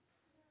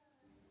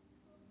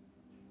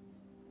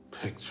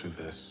Picture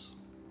this.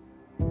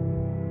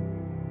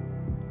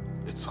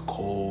 It's a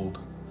cold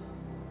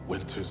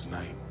winter's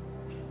night.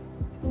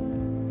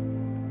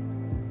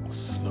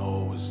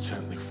 Snow is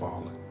gently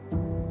falling.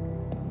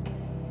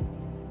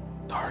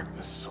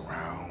 Darkness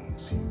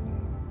surrounds you,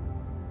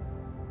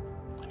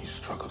 and you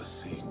struggle to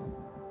see.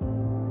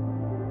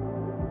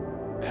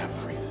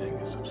 Everything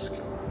is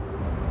obscure.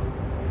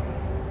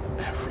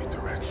 Every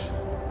direction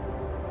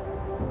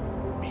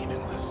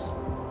meaningless.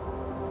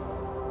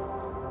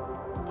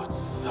 But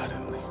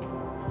suddenly,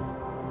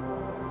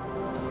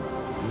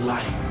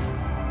 light.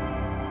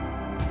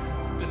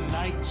 The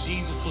night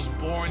Jesus was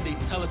born, they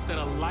tell us that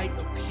a light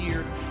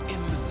appeared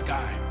in the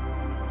sky.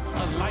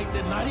 A light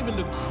that not even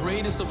the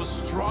greatest of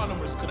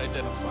astronomers could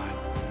identify.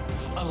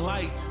 A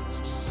light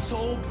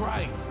so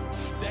bright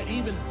that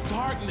even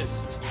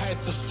darkness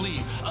had to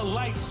flee. A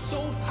light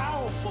so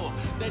powerful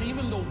that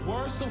even the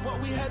worst of what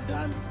we had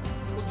done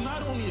was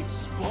not only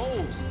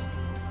exposed,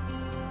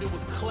 it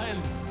was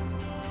cleansed,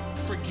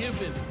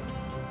 forgiven,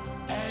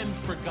 and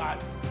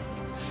forgotten.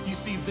 You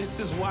see, this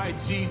is why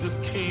Jesus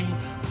came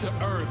to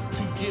earth,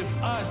 to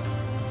give us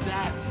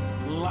that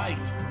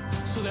light,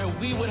 so that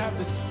we would have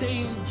the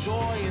same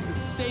joy and the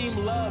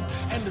same love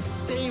and the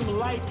same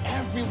light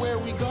everywhere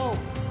we go.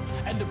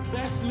 And the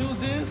best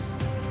news is,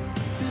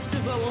 this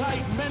is a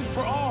light meant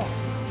for all.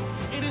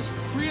 It is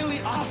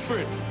freely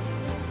offered.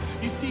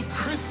 You see,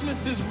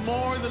 Christmas is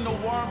more than the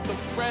warmth of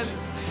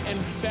friends and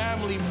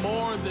family,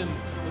 more than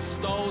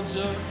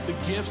nostalgia, the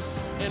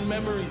gifts and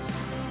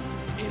memories.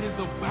 It is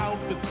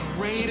about the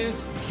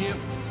greatest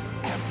gift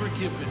ever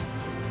given,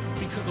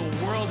 because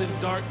a world in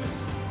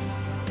darkness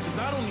has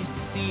not only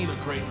seen a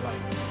great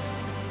light,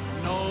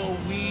 no,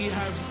 we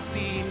have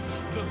seen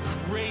the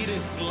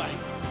greatest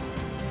light,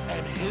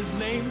 and his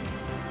name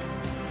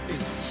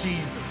is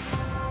Jesus.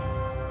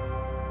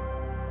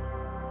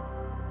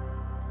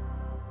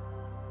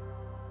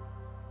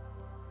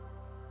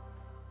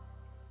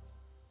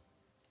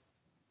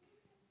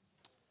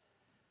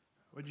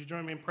 Would you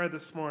join me in prayer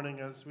this morning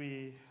as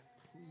we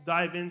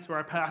dive into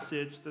our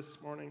passage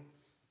this morning?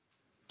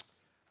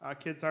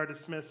 Kids are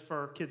dismissed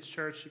for Kids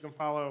Church. You can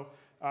follow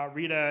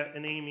Rita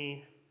and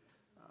Amy.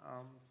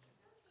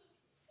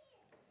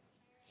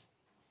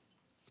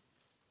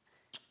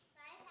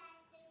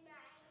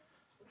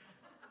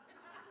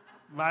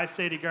 Bye,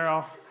 Sadie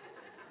girl.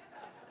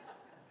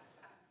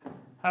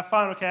 Have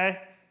fun, okay?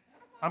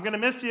 I'm going to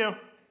miss you.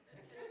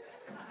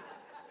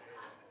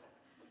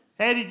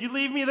 Hey, did you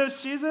leave me those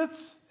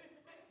Cheez-Its?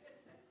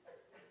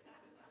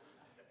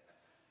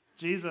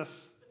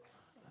 Jesus,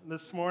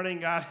 this morning,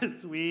 God,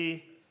 as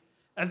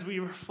we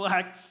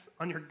reflect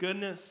on your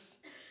goodness,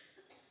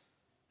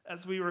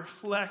 as we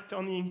reflect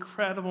on the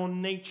incredible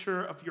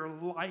nature of your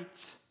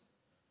light,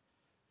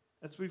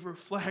 as we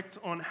reflect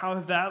on how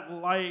that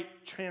light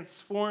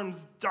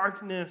transforms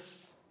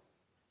darkness,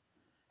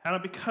 how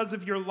because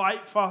of your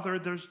light, Father,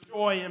 there's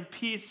joy and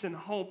peace and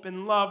hope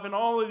and love and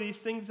all of these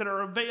things that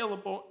are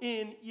available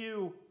in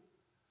you.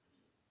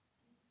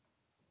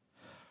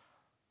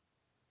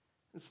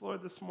 And so,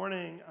 Lord, this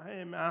morning, I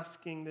am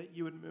asking that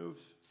you would move,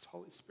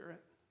 Holy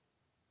Spirit.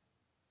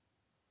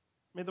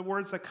 May the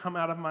words that come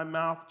out of my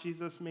mouth,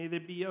 Jesus, may they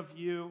be of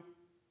you.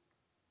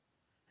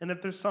 And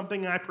if there's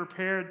something I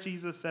prepared,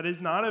 Jesus, that is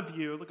not of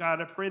you,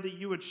 God, I pray that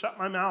you would shut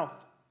my mouth.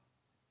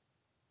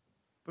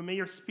 But may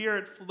your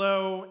Spirit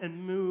flow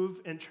and move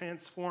and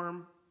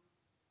transform.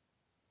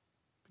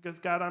 Because,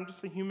 God, I'm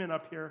just a human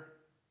up here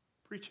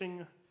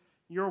preaching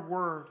your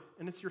word,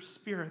 and it's your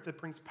Spirit that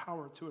brings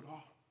power to it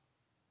all.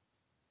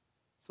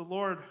 So,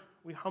 Lord,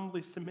 we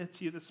humbly submit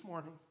to you this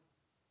morning.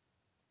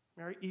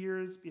 May our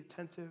ears be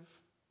attentive.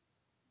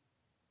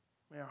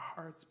 May our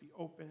hearts be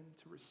open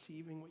to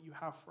receiving what you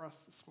have for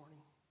us this morning.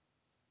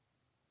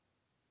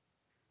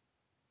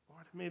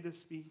 Lord, may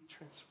this be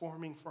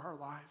transforming for our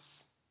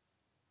lives.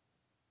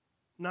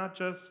 Not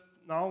just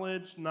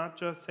knowledge, not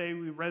just, hey,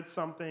 we read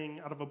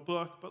something out of a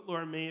book, but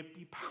Lord, may it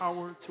be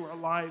power to our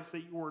lives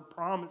that your word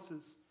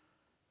promises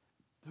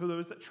to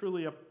those that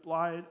truly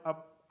abide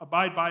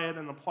by it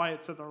and apply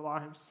it to their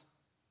lives.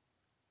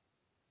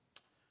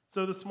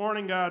 So this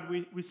morning, God,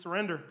 we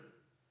surrender.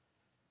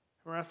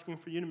 We're asking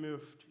for you to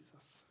move,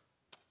 Jesus.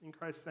 In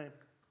Christ's name,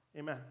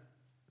 amen.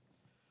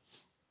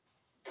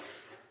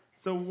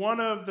 So one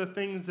of the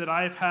things that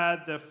I've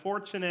had the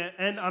fortunate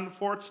and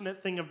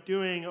unfortunate thing of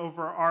doing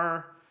over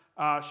our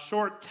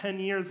short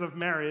 10 years of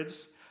marriage,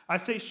 I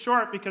say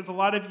short because a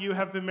lot of you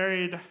have been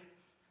married,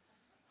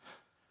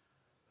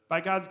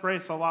 by God's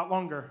grace, a lot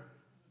longer.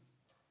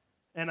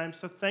 And I'm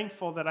so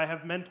thankful that I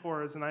have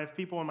mentors and I have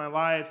people in my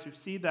lives who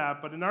see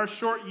that. But in our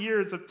short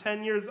years of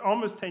 10 years,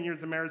 almost 10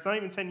 years of marriage, not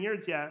even 10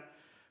 years yet,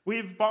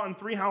 we've bought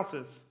 3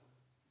 houses.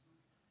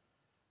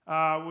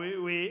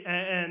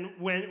 And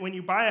when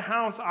you buy a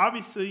house,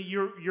 obviously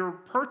you're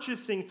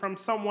purchasing from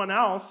someone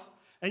else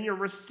and you're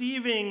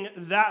receiving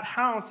that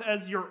house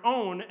as your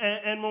own.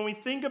 And when we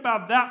think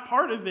about that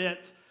part of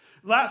it,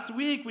 last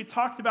week we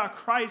talked about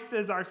Christ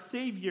as our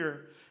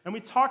Savior. And we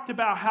talked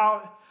about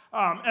how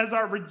as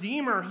our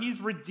Redeemer,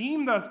 he's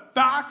redeemed us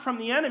back from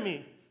the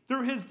enemy.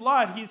 through his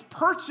blood, he's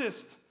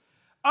purchased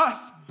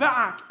us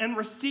back and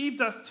received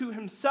us to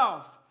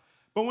himself.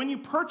 But when you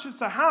purchase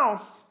a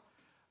house,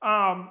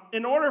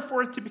 in order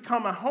for it to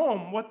become a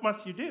home, what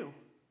must you do?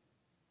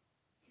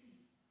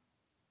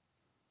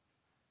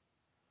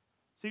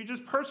 So you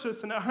just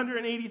purchased an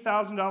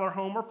 $180,000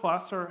 home or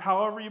plus, or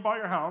however you bought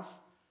your house,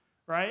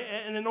 right?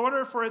 And in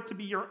order for it to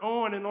be your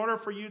own, in order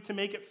for you to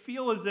make it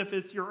feel as if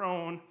it's your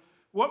own,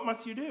 what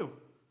must you do?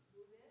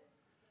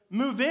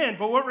 Move in.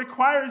 But what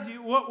requires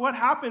you, what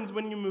happens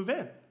when you move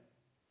in?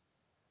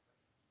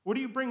 What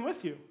do you bring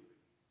with you?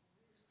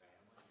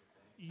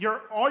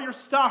 All your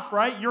stuff,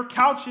 right? Your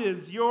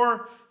couches,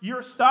 your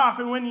stuff.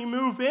 And when you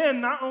move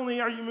in, not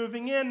only are you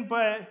moving in,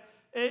 but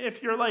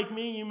if you're like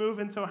me, you move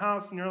into a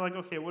house and you're like,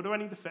 okay, what do I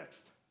need to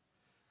fix?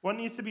 What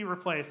needs to be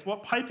replaced?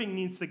 What piping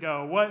needs to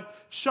go? What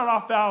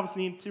shut-off valves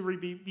need to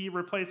be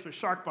replaced with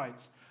shark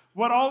bites?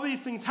 What all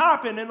these things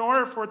happen in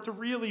order for it to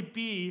really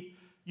be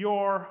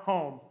your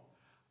home.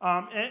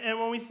 And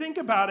when we think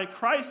about it,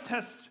 Christ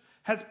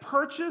has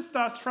purchased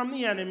us from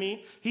the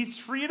enemy. He's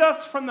freed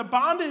us from the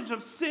bondage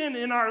of sin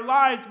in our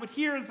lives. But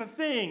here's the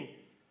thing.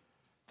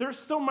 There's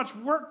still much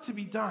work to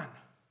be done.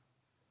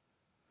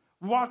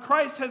 While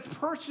Christ has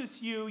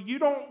purchased you, you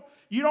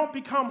don't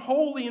become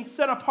holy and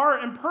set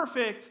apart and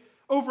perfect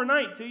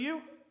overnight, do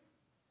you?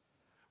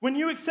 When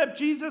you accept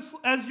Jesus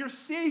as your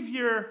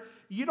Savior,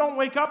 you don't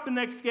wake up the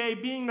next day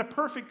being the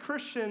perfect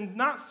Christians,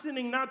 not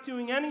sinning, not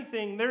doing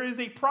anything. There is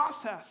a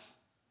process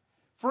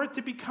for it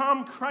to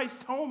become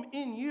Christ's home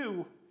in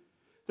you.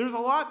 There's a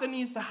lot that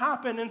needs to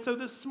happen. And so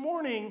this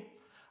morning,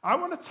 I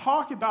want to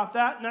talk about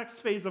that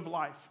next phase of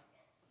life.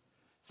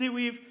 See,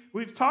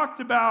 we've talked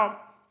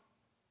about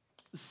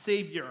the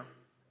Savior.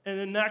 And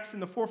then next,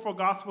 in the fourfold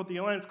gospel, the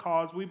Alliance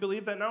cause, we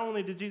believe that not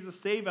only did Jesus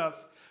save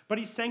us, but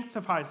he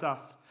sanctifies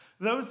us.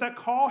 Those that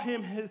call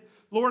him his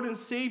Lord and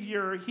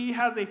Savior, he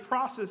has a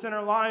process in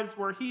our lives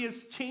where he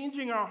is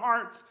changing our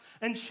hearts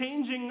and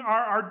changing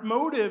our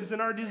motives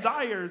and our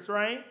desires,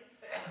 right?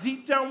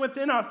 Deep down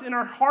within us, in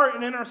our heart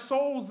and in our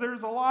souls,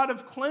 there's a lot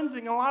of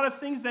cleansing, a lot of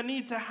things that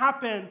need to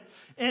happen.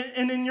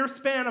 And in your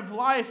span of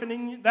life and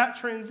in that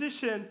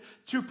transition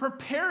to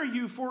prepare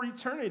you for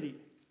eternity.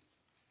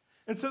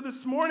 And so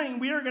this morning,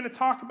 we are going to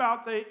talk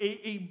about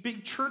a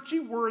big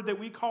churchy word that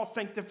we call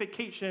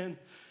sanctification.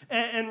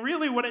 And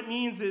really what it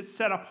means is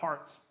set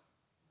apart.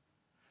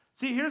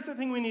 See, here's the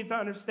thing we need to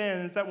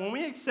understand is that when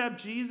we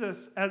accept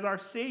Jesus as our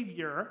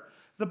Savior,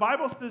 the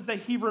Bible says that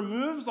he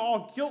removes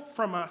all guilt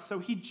from us, so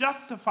he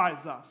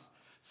justifies us.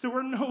 So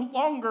we're no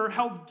longer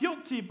held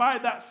guilty by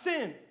that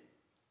sin.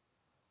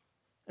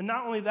 And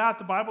not only that,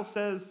 the Bible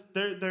says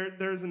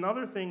there's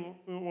another thing.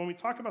 When we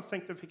talk about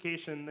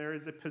sanctification, there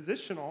is a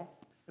positional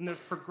and there's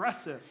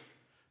progressive.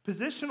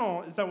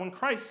 Positional is that when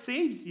Christ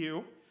saves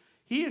you,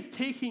 he is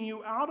taking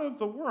you out of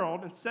the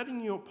world and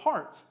setting you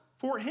apart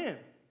for him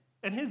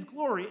and his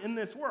glory in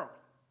this world.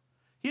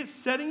 He is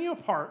setting you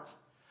apart.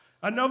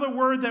 Another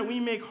word that we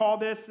may call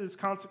this is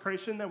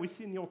consecration that we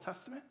see in the Old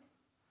Testament.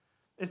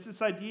 It's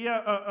this idea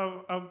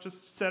of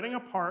just setting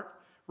apart,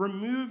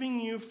 removing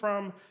you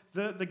from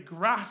the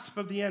grasp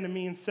of the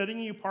enemy and setting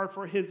you apart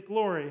for his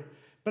glory.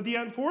 But the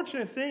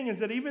unfortunate thing is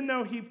that even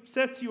though he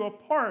sets you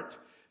apart,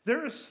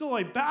 there is still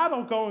a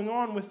battle going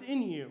on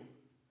within you.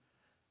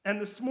 And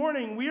this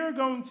morning, we are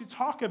going to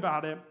talk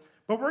about it,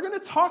 but we're going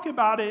to talk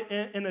about it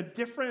in a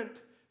different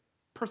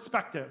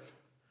perspective.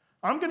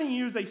 I'm going to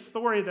use a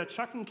story that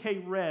Chuck and Kay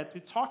read to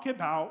talk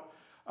about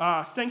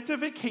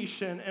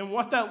sanctification and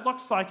what that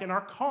looks like in our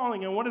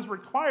calling and what is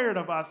required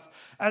of us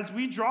as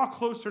we draw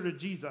closer to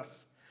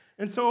Jesus.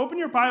 And so open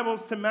your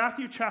Bibles to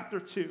Matthew chapter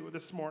 2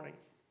 this morning.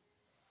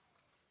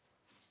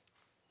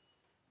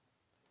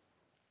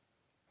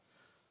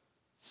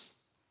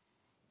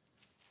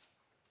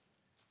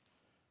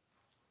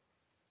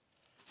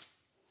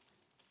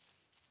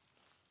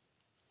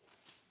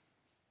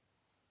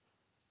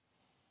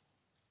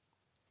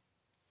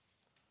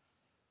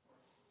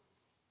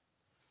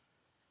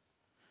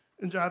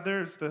 And John,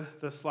 there's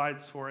the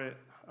slides for it.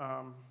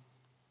 And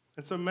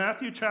so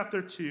Matthew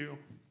chapter 2,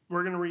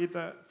 we're going to read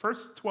the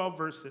first 12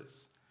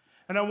 verses.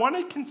 And I want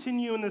to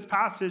continue in this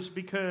passage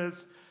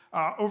because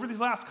over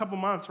these last couple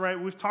months, right,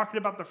 we've talked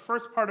about the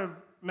first part of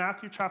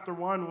Matthew chapter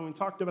 1 when we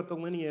talked about the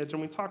lineage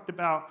and we talked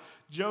about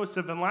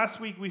Joseph. And last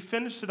week we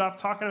finished it up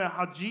talking about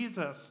how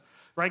Jesus,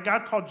 right,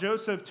 God called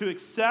Joseph to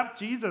accept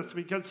Jesus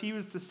because he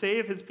was to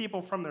save his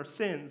people from their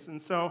sins.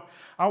 And so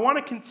I want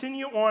to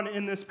continue on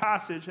in this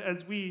passage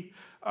as we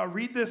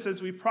read this,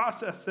 as we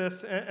process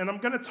this. And I'm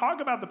going to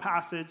talk about the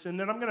passage, and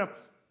then I'm going to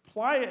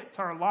apply it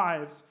to our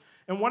lives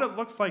and what it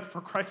looks like for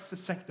Christ to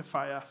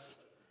sanctify us.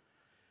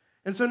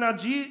 And so now,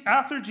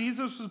 after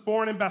Jesus was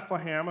born in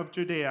Bethlehem of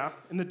Judea,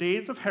 in the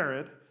days of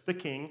Herod the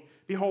king,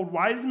 behold,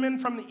 wise men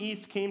from the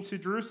east came to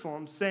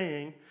Jerusalem,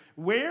 saying,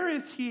 "Where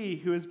is he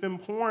who has been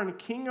born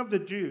King of the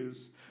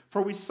Jews?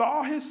 For we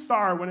saw his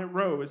star when it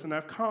rose, and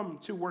have come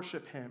to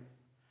worship him."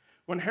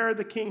 When Herod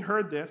the king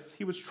heard this,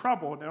 he was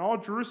troubled, and all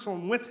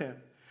Jerusalem with him.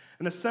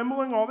 And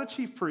assembling all the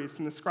chief priests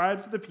and the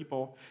scribes of the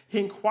people, he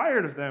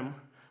inquired of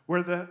them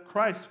where the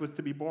Christ was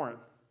to be born.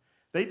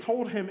 They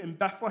told him, in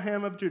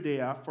Bethlehem of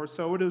Judea, for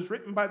so it is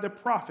written by the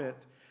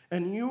prophet,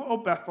 and you, O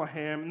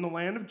Bethlehem, in the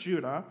land of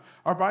Judah,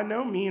 are by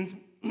no means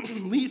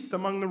least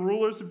among the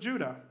rulers of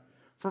Judah.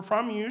 For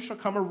from you shall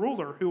come a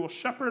ruler who will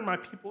shepherd my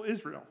people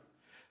Israel.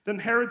 Then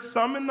Herod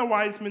summoned the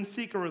wise men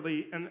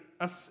secretly and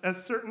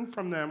ascertained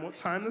from them what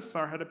time the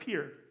star had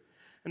appeared.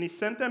 And he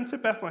sent them to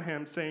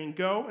Bethlehem, saying,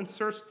 Go and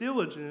search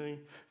diligently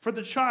for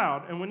the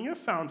child, and when you have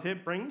found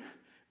him, bring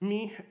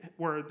me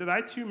word that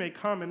I too may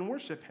come and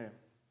worship him.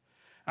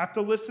 After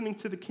listening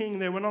to the king,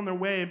 they went on their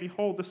way, and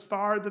behold, the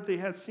star that they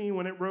had seen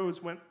when it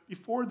rose went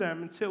before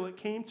them until it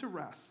came to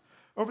rest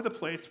over the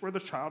place where the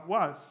child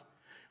was.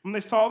 When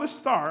they saw the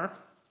star,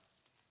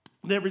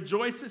 they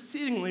rejoiced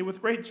exceedingly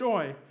with great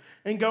joy.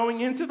 And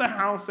going into the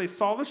house, they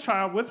saw the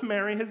child with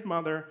Mary, his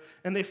mother,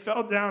 and they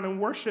fell down and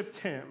worshipped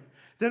him.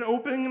 Then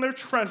opening their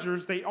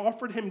treasures, they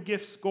offered him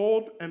gifts,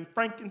 gold and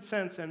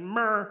frankincense and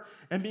myrrh,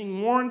 and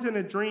being warned in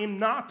a dream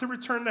not to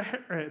return to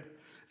Herod,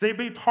 they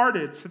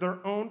departed to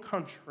their own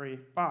country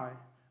by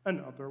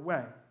another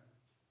way.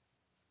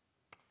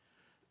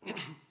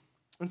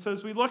 And so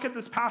as we look at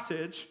this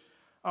passage,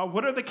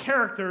 what are the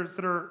characters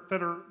that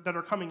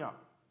are coming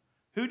up?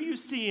 Who do you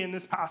see in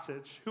this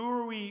passage? Who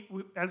are we,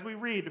 as we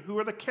read, who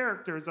are the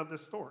characters of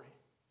this story?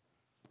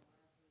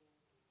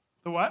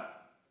 The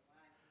what?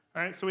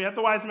 All right, so we have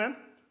the wise men.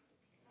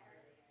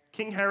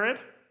 King Herod.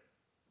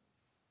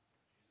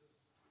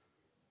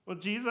 Well,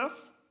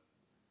 Jesus.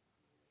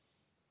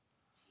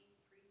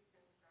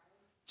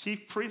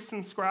 Chief priests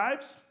and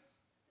scribes.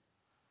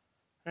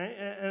 Right?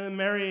 And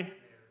Mary,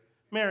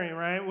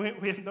 right?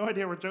 We have no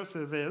idea where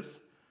Joseph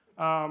is.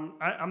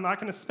 I'm not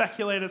going to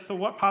speculate as to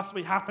what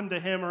possibly happened to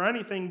him or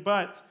anything,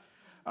 but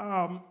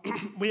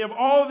we have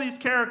all of these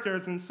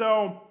characters, and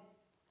so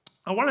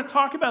I want to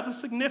talk about the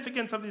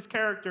significance of these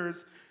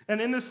characters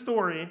and in this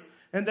story,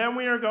 and then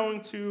we are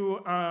going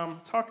to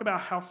talk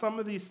about how some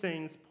of these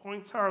things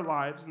point to our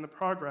lives and the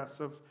progress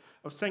of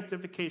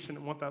sanctification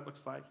and what that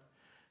looks like.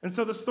 And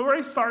so the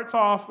story starts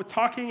off with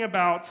talking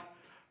about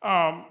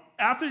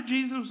after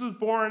Jesus was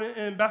born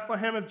in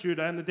Bethlehem of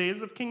Judah in the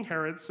days of King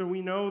Herod, so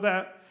we know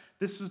that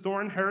this was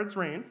during Herod's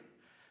reign.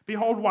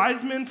 Behold,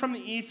 wise men from the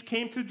east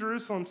came to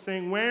Jerusalem,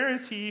 saying, Where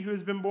is he who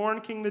has been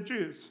born King of the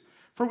Jews?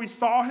 For we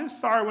saw his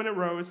star when it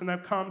rose and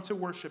have come to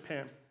worship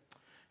him.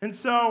 And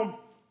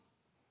so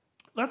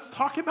let's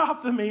talk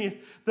about the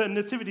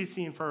nativity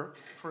scene for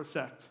a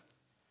sec.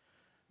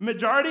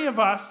 Majority of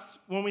us,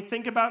 when we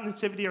think about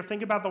nativity or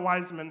think about the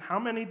wise men, how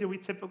many do we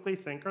typically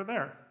think are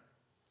there?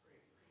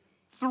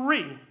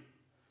 3.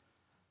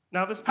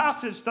 Now, this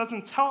passage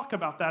doesn't talk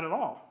about that at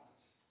all.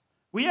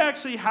 We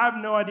actually have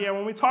no idea.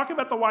 When we talk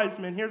about the wise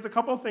men, here's a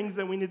couple of things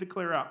that we need to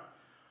clear up.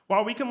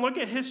 While we can look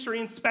at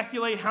history and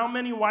speculate how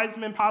many wise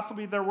men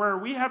possibly there were,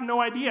 we have no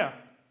idea.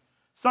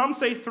 Some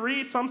say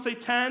 3, some say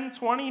 10,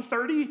 20,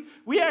 30.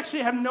 We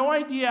actually have no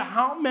idea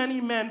how many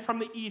men from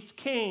the east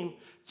came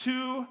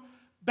to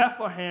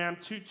Bethlehem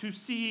to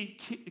see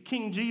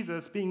King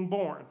Jesus being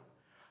born.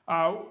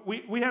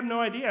 We have no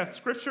idea.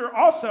 Scripture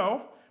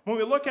also, when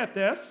we look at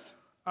this,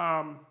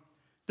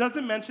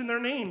 doesn't mention their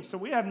names, so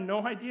we have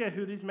no idea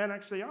who these men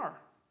actually are.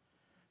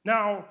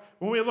 Now,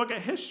 when we look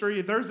at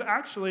history, there's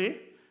actually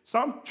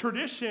some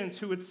traditions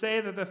who would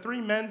say that the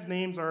 3 men's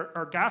names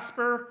are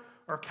Gaspar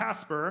or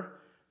Casper,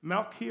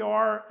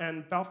 Melchior,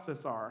 and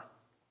Balthazar.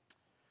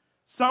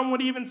 Some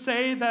would even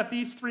say that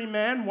these 3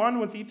 men, one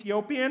was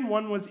Ethiopian,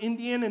 one was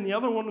Indian, and the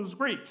other one was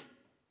Greek.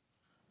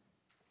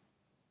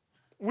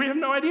 We have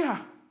no idea.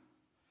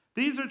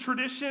 These are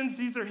traditions,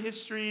 these are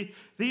history,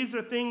 these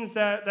are things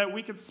that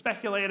we could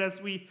speculate as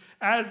we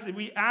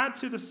add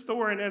to the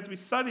story and as we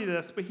study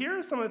this. But here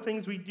are some of the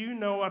things we do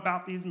know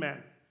about these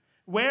men.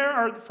 Where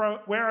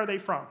are they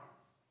from?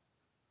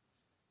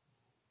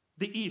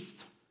 The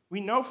East. We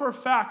know for a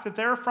fact that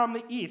they're from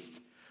the East.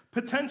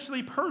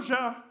 Potentially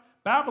Persia,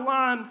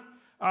 Babylon.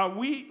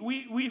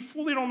 We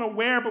fully don't know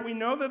where, but we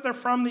know that they're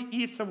from the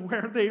East of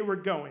where they were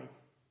going.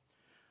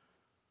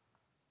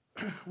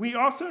 We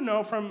also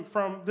know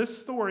from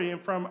this story and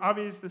from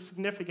obviously the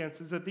significance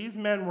is that these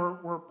men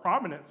were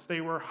prominent. They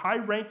were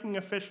high-ranking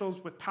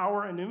officials with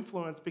power and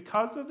influence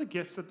because of the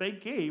gifts that they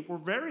gave were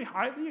very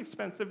highly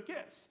expensive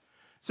gifts.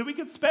 So we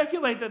could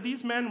speculate that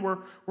these men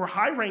were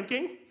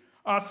high-ranking.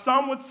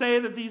 Some would say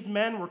that these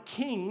men were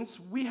kings.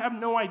 We have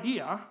no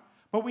idea,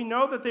 but we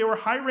know that they were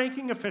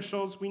high-ranking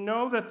officials. We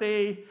know that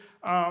they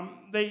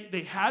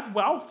had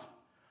wealth.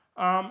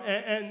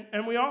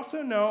 And we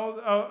also know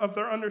of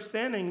their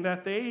understanding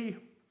that they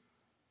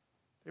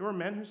were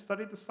men who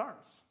studied the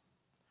stars.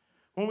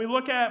 When we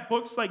look at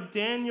books like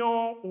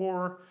Daniel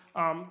or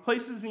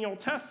places in the Old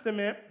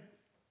Testament,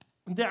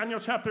 Daniel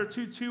chapter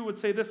 2:2 would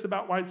say this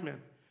about wise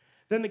men.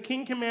 Then the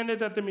king commanded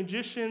that the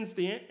magicians,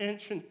 the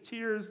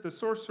enchanters, the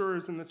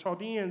sorcerers, and the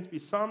Chaldeans be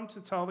summoned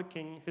to tell the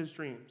king his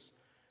dreams.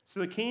 So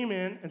they came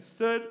in and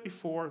stood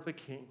before the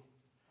king.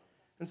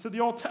 And so the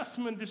Old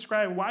Testament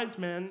described wise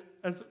men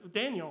as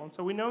Daniel. And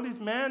so we know these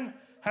men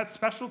had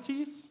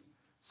specialties.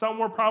 Some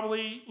were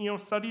probably,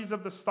 studies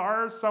of the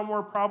stars. Some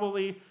were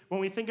probably, when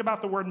we think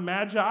about the word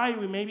magi,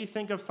 we maybe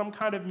think of some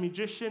kind of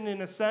magician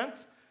in a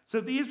sense.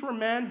 So these were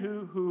men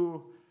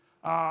who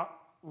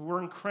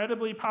were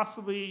incredibly,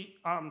 possibly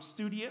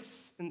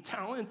studious and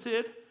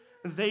talented.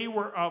 They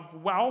were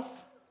of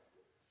wealth.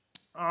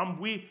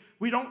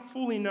 We don't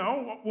fully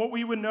know. What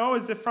we would know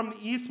is that from the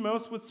east,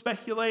 most would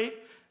speculate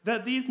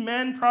that these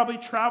men probably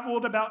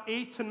traveled about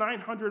 800 to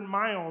 900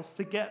 miles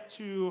to get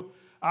to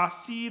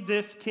see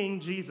this King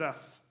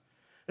Jesus.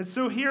 And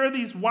so here are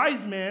these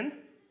wise men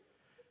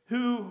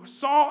who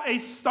saw a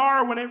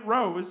star when it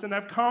rose and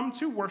have come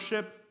to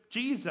worship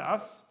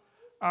Jesus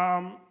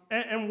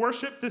and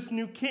worship this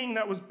new king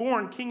that was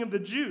born, King of the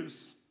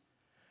Jews.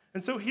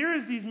 And so here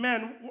is these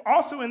men.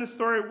 Also in the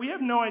story, we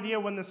have no idea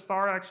when the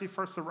star actually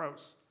first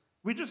arose.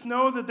 We just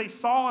know that they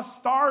saw a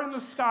star in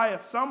the sky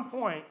at some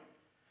point,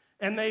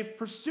 and they've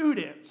pursued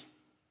it.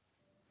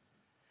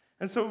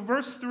 And so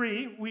verse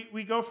 3,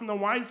 we go from the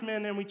wise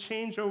men and we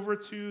change over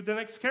to the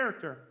next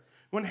character.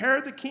 When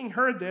Herod the king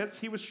heard this,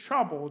 he was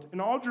troubled,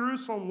 and all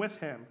Jerusalem with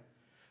him.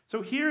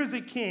 So here is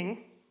a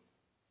king,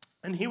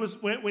 and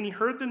when he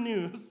heard the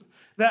news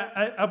that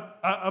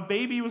a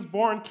baby was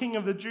born King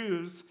of the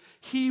Jews,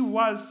 he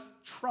was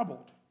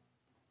troubled.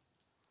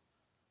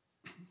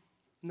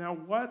 Now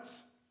what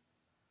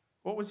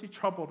was he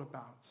troubled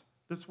about?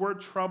 This word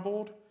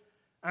troubled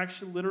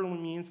actually literally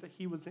means that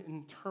he was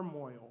in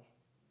turmoil.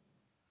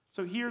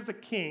 So here's a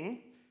king,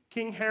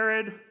 King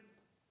Herod.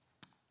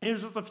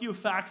 Here's just a few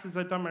facts as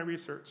I've done my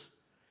research.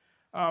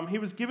 He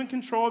was given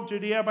control of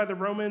Judea by the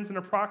Romans in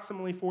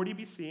approximately 40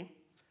 BC,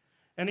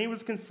 and he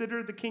was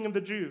considered the king of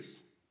the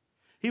Jews.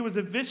 He was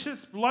a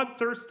vicious,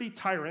 bloodthirsty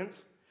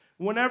tyrant.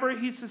 Whenever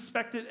he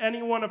suspected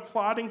anyone of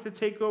plotting to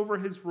take over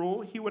his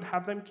rule, he would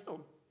have them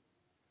killed.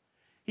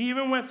 He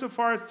even went so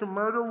far as to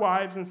murder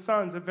wives and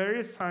sons at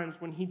various times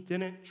when he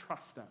didn't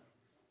trust them.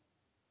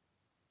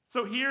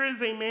 So here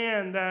is a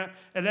man that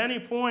at any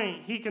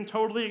point he can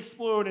totally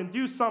explode and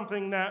do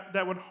something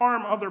that would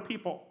harm other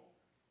people.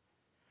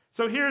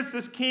 So here's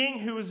this king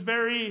who is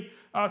very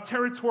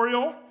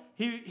territorial.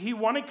 He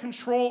wanted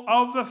control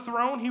of the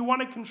throne. He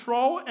wanted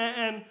control.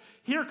 And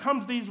here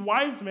comes these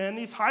wise men,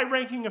 these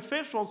high-ranking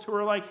officials who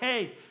are like,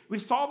 hey, we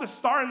saw the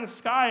star in the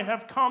sky and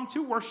have come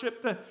to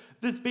worship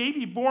this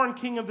baby born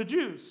King of the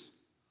Jews.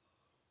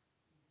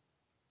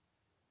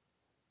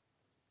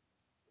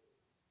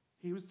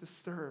 He was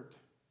disturbed.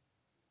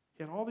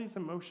 He had all these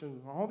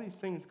emotions and all these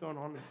things going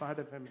on inside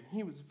of him, and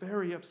he was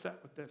very upset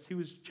with this. He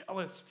was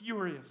jealous,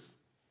 furious,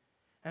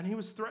 and he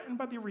was threatened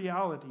by the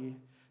reality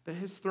that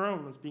his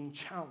throne was being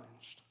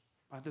challenged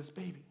by this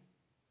baby.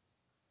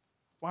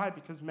 Why?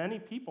 Because many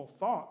people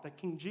thought that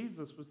King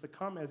Jesus was to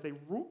come as a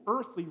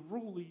earthly,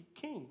 ruling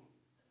king.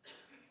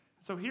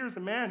 So here's a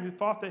man who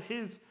thought that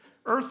his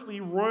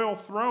earthly royal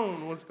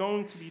throne was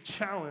going to be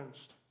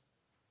challenged.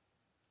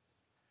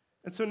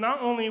 And so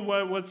not only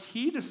was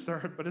he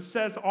disturbed, but it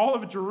says all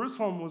of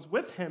Jerusalem was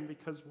with him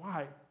because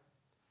why?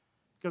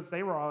 Because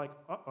they were all like,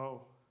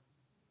 uh-oh,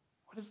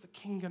 what is the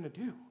king going to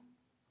do?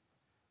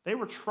 They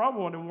were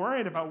troubled and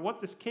worried about what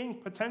this king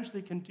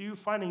potentially can do,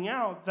 finding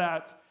out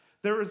that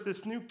there was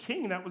this new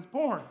king that was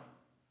born.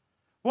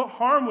 What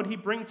harm would he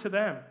bring to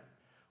them?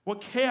 What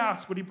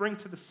chaos would he bring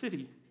to the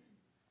city?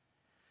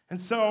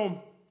 And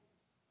so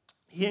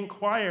he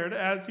inquired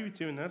as he was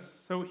doing this.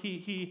 So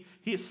he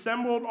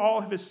assembled all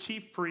of his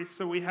chief priests.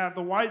 So we have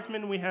the wise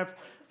men, we have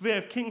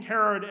King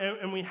Herod,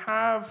 and we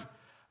have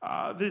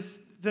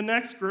the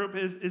next group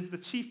is the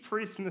chief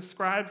priests and the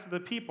scribes of the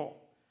people.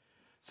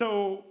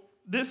 So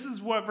this is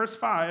what verse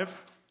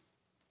 5,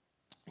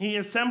 he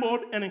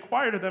assembled and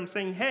inquired of them,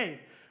 saying,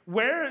 hey,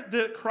 where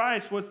the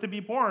Christ was to be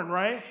born,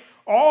 right?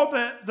 All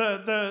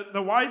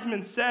the wise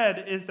men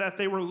said is that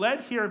they were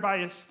led here by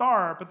a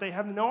star, but they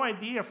have no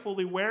idea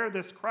fully where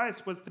this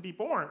Christ was to be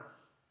born.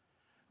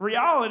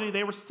 Reality,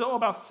 they were still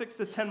about 6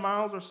 to 10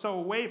 miles or so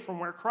away from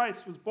where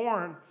Christ was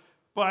born,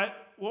 but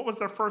what was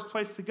their first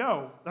place to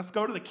go? Let's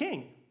go to the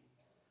king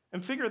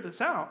and figure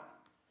this out.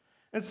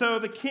 And so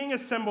the king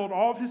assembled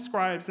all of his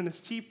scribes and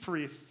his chief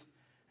priests,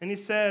 and he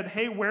said,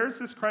 hey, where's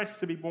this Christ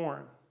to be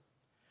born?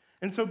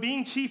 And so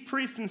being chief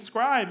priests and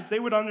scribes, they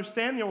would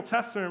understand the Old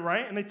Testament,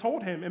 right? And they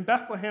told him, in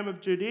Bethlehem of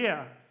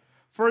Judea,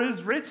 for it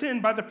is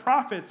written by the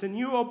prophets, and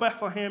you, O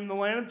Bethlehem, the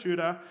land of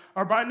Judah,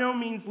 are by no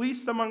means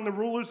least among the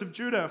rulers of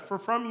Judah, for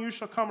from you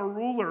shall come a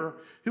ruler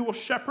who will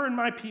shepherd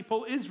my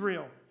people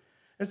Israel.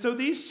 And so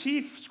these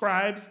chief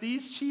scribes,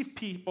 these chief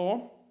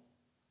people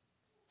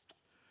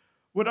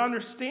would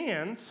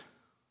understand,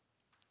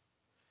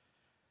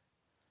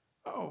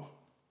 oh,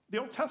 the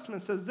Old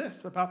Testament says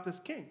this about this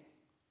king.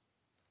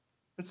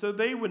 And so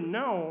they would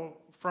know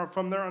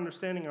from their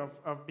understanding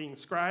of being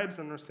scribes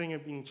and understanding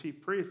of being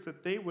chief priests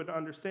that they would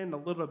understand a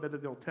little bit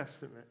of the Old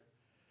Testament.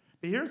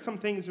 But here's some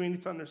things we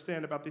need to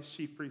understand about these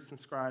chief priests and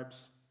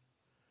scribes.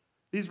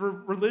 These were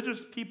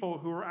religious people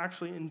who were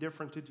actually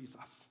indifferent to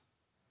Jesus.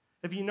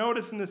 If you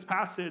notice in this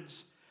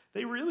passage,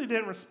 they really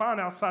didn't respond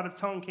outside of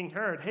telling King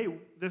Herod, hey,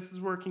 this is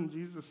where King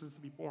Jesus is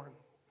to be born.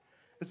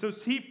 And so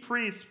chief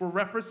priests were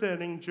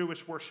representing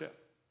Jewish worship.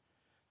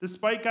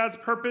 Despite God's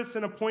purpose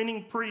in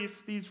appointing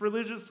priests, these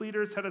religious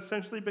leaders had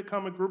essentially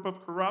become a group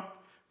of corrupt,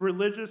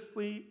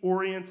 religiously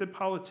oriented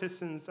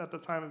politicians at the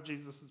time of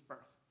Jesus' birth.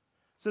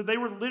 So they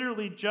were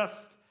literally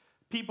just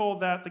people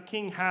that the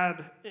king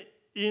had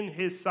in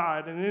his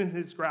side and in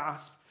his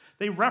grasp.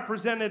 They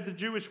represented the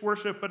Jewish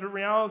worship, but in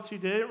reality,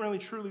 they didn't really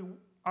truly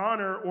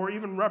honor or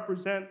even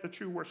represent the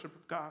true worship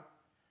of God.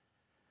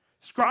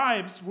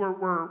 Scribes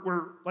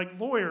were like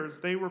lawyers.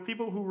 They were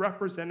people who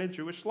represented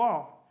Jewish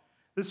law.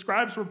 The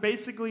scribes were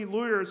basically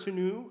lawyers who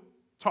knew,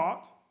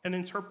 taught, and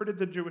interpreted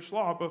the Jewish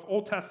law, both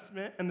Old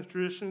Testament and the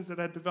traditions that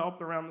had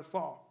developed around this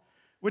law,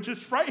 which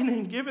is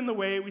frightening given the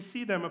way we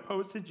see them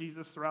opposed to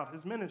Jesus throughout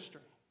his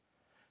ministry.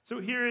 So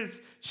here is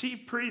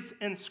chief priests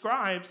and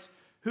scribes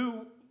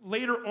who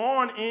later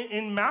on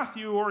in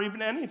Matthew or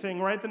even anything,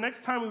 right, the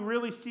next time we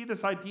really see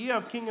this idea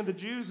of King of the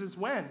Jews is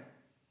when?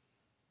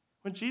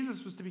 When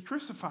Jesus was to be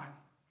crucified.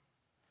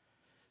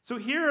 So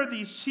here are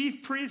these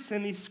chief priests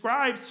and these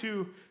scribes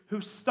who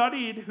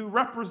studied, who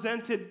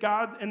represented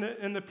God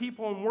and the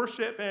people in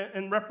worship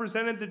and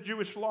represented the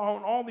Jewish law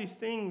and all these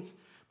things.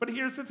 But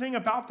here's the thing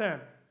about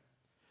them.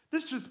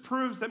 This just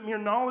proves that mere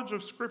knowledge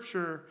of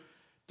Scripture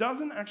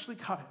doesn't actually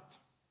cut it.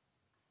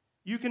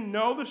 You can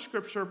know the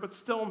Scripture but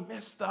still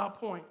miss the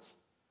point.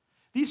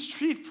 These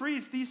chief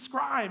priests, these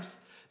scribes,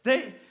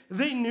 they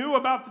knew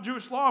about the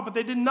Jewish law, but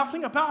they did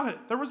nothing about it.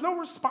 There was no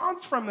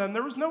response from them.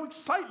 There was no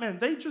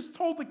excitement. They just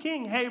told the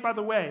king, hey, by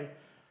the way,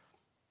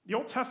 the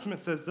Old Testament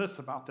says this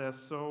about this,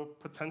 so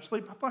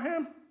potentially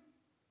Bethlehem?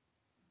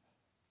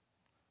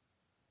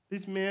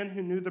 These men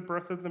who knew the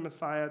birth of the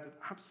Messiah did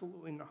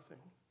absolutely nothing.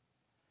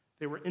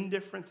 They were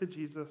indifferent to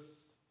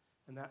Jesus,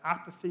 and that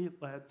apathy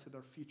led to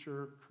their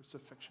future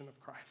crucifixion of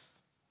Christ.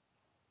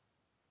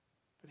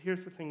 But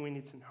here's the thing we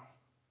need to know.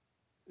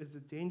 It is a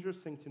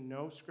dangerous thing to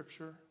know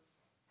Scripture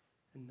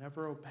and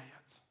never obey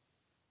it.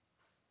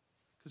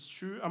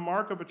 Because a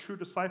mark of a true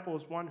disciple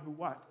is one who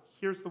what?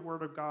 Hears the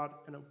word of God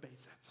and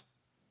obeys it.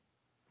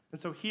 And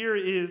so here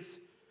is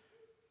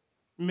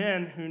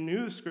men who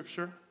knew the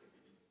Scripture.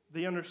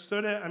 They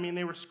understood it. I mean,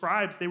 they were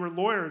scribes. They were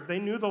lawyers. They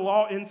knew the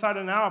law inside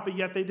and out, but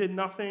yet they did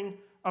nothing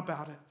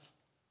about it.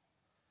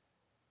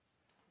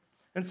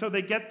 And so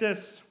they get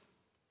this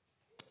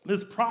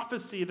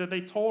prophecy that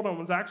they told them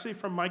was actually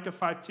from Micah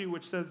 5:2,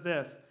 which says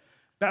this,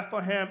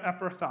 Bethlehem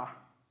Ephrathah.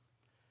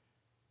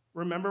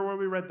 Remember where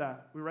we read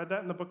that? We read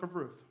that in the book of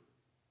Ruth.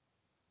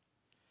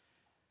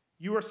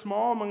 You are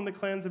small among the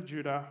clans of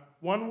Judah.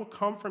 One will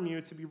come from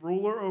you to be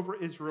ruler over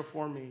Israel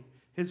for me.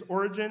 His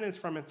origin is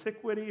from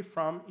antiquity,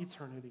 from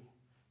eternity.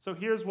 So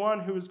here's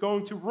one who is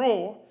going to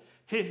rule.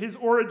 His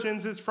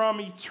origins is from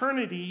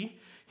eternity.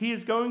 He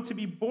is going to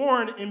be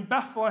born in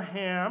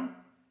Bethlehem.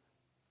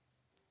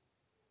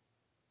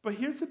 But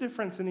here's the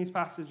difference in these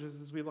passages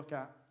as we look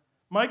at.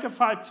 Micah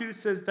 5:2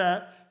 says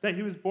that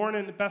he was born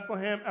in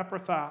Bethlehem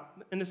Ephrathah.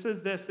 And it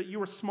says this, that you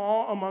were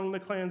small among the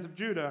clans of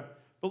Judah.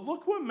 But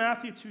look what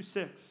Matthew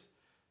 2:6.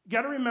 You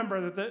got to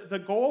remember that the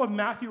goal of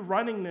Matthew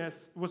writing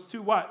this was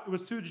to what? It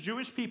was to the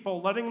Jewish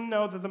people, letting them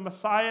know that the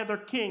Messiah, their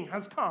king,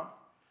 has come.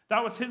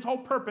 That was his whole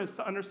purpose,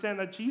 to understand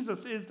that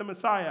Jesus is the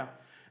Messiah.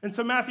 And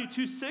so Matthew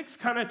 2:6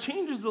 kind of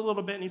changes a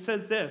little bit, and he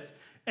says this,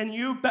 and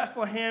you,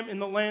 Bethlehem, in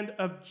the land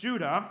of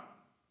Judah,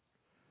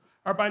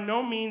 are by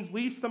no means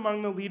least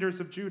among the leaders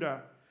of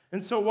Judah.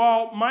 And so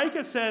while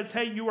Micah says,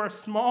 hey, you are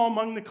small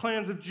among the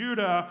clans of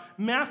Judah,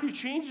 Matthew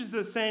changes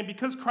this saying,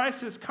 because Christ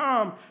has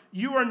come,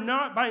 you are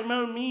not by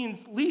no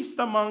means least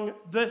among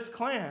this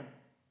clan.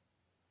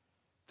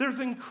 There's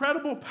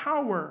incredible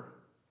power.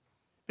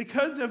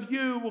 Because of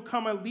you will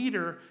come a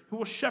leader who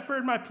will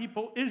shepherd my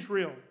people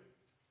Israel.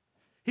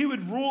 He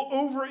would rule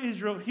over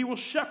Israel. He will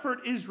shepherd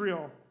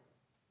Israel.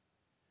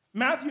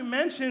 Matthew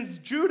mentions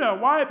Judah.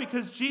 Why?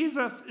 Because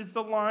Jesus is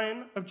the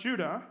line of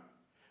Judah.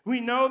 We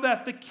know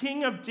that the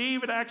king of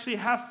David actually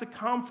has to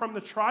come from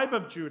the tribe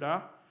of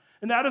Judah.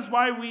 And that is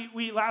why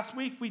we last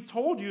week we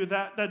told you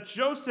that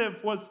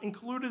Joseph was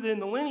included in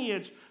the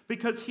lineage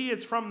because he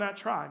is from that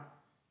tribe.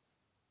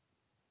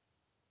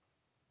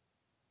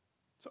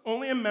 So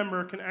only a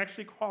member can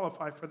actually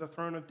qualify for the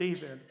throne of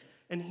David.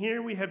 And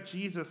here we have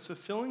Jesus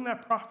fulfilling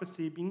that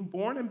prophecy, being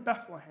born in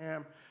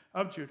Bethlehem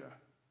of Judah.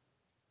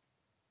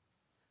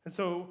 And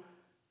so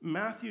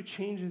Matthew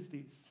changes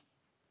these.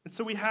 And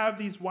so we have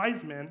these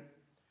wise men.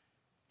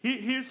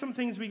 Here's some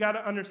things we got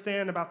to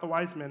understand about the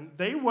wise men.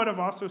 They would have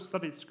also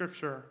studied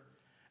Scripture,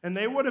 and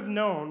they would have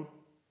known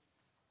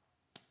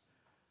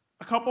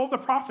a couple of the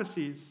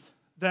prophecies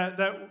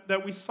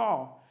that we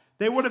saw.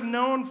 They would have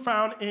known,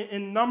 found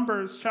in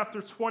Numbers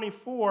chapter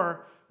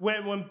 24,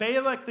 when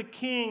Balak the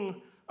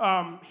king,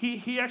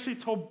 he actually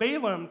told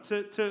Balaam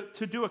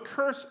to do a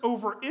curse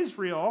over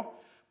Israel.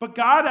 But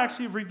God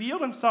actually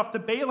revealed himself to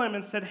Balaam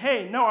and said,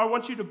 hey, no, I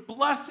want you to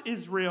bless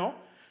Israel.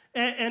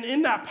 And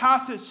in that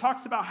passage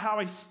talks about how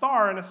a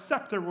star and a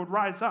scepter would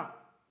rise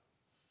up.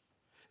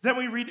 Then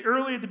we read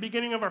early at the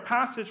beginning of our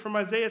passage from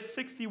Isaiah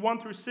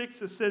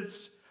 61-6, it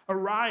says,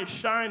 arise,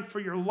 shine,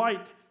 for your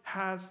light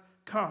has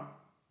come.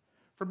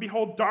 For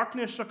behold,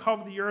 darkness shall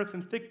cover the earth,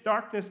 and thick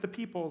darkness the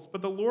peoples.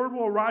 But the Lord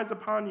will arise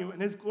upon you,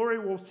 and his glory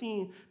will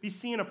be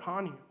seen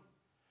upon you.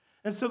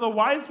 And so the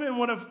wise men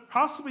would have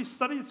possibly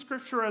studied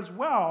Scripture as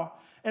well,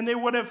 and they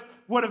would have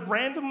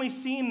randomly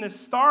seen this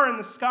star in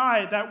the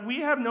sky that we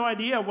have no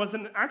idea was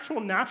an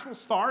actual natural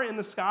star in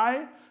the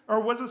sky, or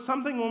was it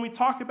something when we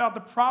talk about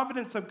the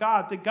providence of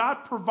God, that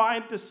God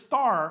provided this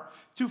star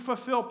to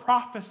fulfill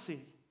prophecy?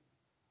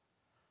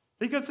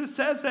 Because it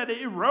says that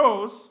it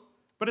rose,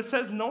 but it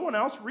says no one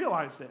else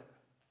realized it.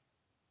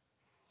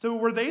 So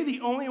were they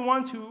the only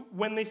ones who,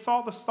 when they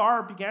saw the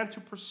star, began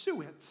to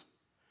pursue it,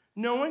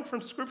 knowing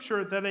from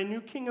Scripture that a new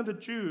king of the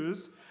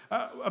Jews,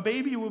 a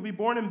baby will be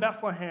born in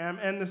Bethlehem,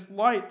 and this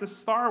light, this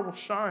star, will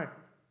shine.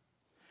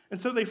 And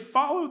so they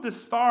followed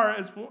this star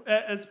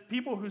as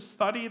people who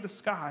study the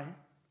sky,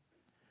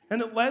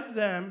 and it led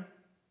them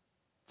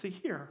to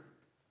here.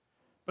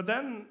 But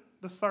then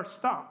the star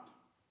stopped.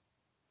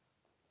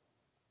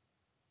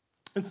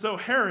 And so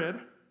Herod,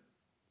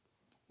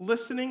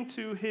 listening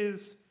to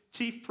his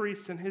chief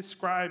priests and his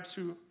scribes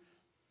who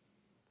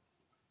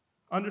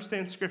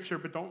understand Scripture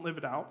but don't live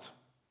it out.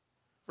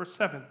 Verse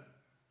 7,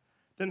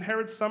 then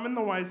Herod summoned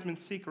the wise men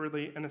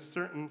secretly and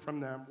ascertained from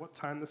them what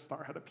time the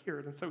star had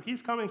appeared. And so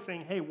he's coming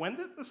saying, hey, when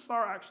did the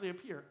star actually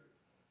appear?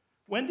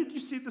 When did you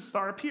see the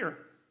star appear?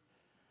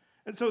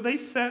 And so they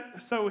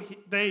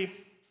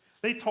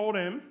told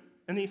him,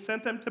 and he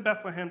sent them to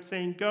Bethlehem,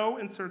 saying, go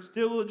and search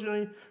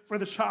diligently for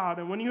the child,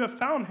 and when you have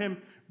found him,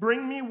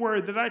 bring me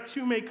word that I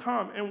too may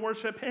come and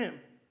worship him.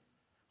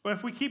 But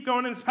if we keep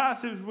going in this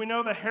passage, we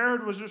know that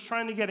Herod was just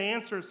trying to get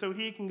answers so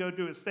he can go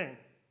do his thing.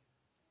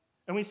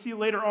 And we see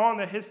later on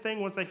that his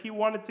thing was that he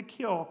wanted to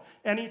kill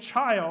any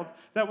child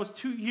that was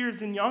 2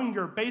 years and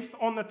younger based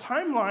on the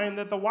timeline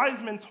that the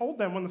wise men told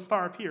them when the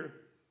star appeared.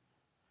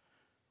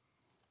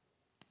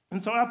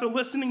 And so after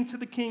listening to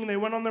the king, they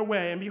went on their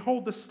way. And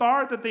behold, the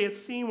star that they had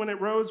seen when it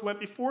rose went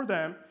before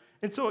them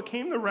until it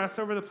came to rest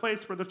over the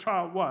place where the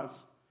child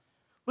was.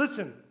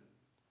 Listen,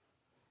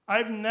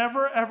 I've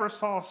never ever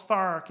saw a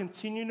star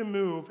continue to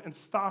move and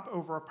stop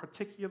over a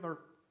particular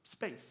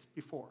space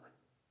before.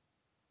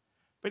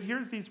 But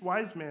here's these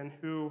wise men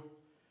who,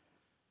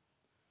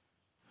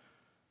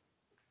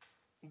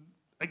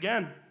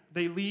 again,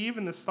 they leave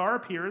and the star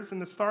appears,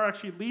 and the star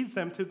actually leads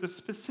them to the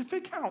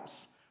specific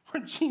house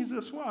where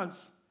Jesus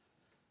was.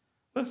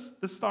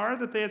 The star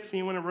that they had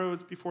seen when it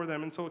rose before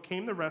them until it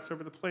came to rest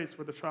over the place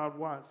where the child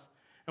was.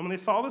 And when they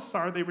saw the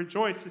star, they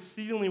rejoiced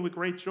exceedingly with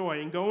great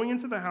joy. And going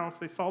into the house,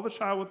 they saw the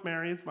child with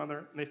Mary, his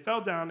mother, and they fell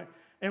down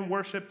and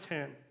worshipped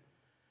him.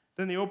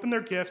 Then they opened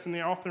their gifts, and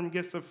they offered him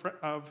gifts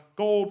of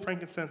gold,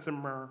 frankincense, and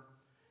myrrh,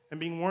 and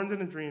being warned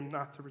in a dream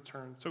not to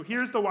return. So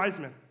here's the wise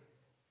men.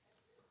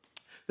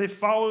 They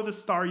follow the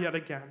star yet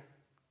again.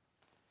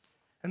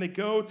 And they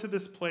go to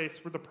this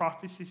place where the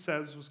prophecy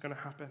says was going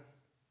to happen.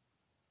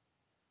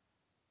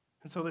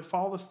 And so they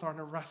follow the star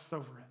and rest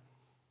over it.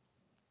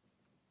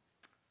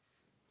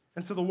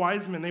 And so the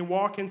wise men, they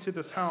walk into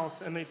this house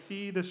and they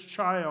see this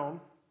child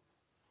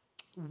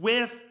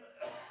with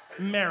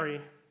Mary.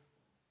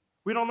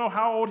 We don't know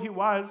how old he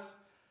was.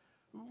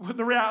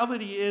 The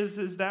reality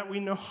is that we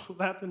know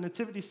that the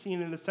nativity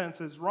scene, in a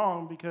sense, is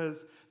wrong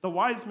because the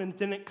wise men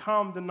didn't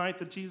come the night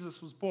that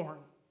Jesus was born.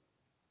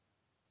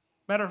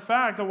 Matter of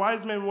fact, the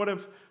wise men would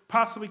have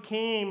possibly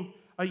came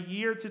a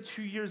year to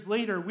 2 years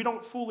later. We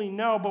don't fully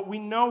know, but we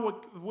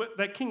know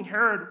that King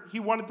Herod, he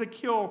wanted to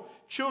kill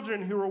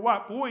children who were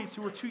what? Boys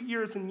who were 2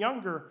 years and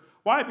younger.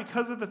 Why?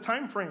 Because of the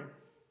time frame.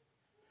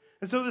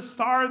 And so the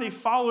star, they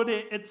followed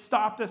it, it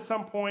stopped at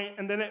some point,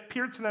 and then it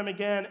appeared to them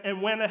again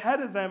and went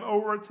ahead of them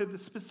over to the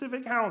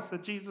specific house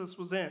that Jesus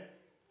was in.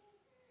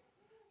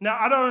 Now,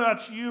 I don't know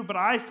about you, but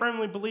I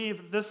firmly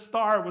believe this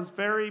star was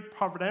very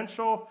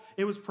providential.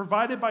 It was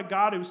provided by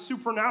God. It was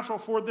supernatural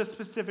for this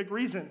specific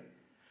reason.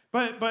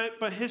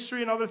 But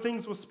history and other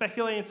things will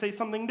speculate and say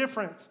something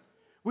different.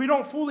 We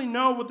don't fully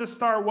know what this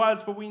star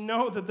was, but we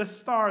know that this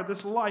star,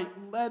 this light,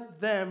 led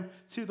them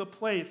to the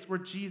place where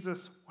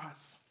Jesus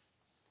was.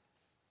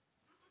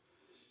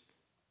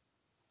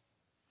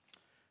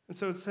 And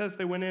so it says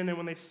they went in, and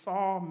when they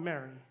saw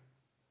Mary,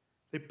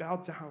 they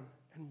bowed down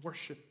and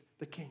worshiped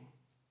the king.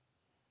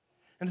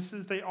 And it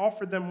says they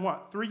offered them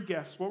what? 3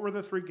 gifts. What were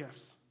the 3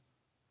 gifts?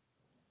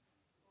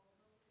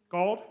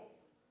 Gold,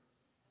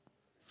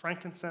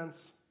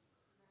 frankincense,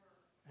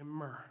 and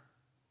myrrh.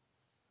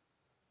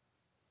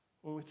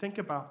 When we think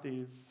about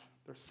these,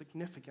 there's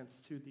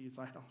significance to these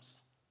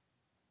items.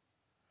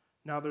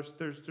 Now, there's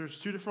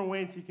 2 different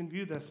ways you can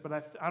view this,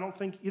 but I don't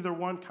think either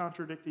one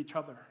contradict each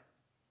other.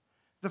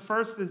 The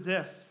first is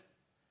this.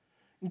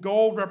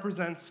 Gold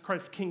represents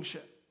Christ's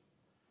kingship.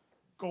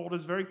 Gold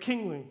is very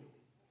kingly.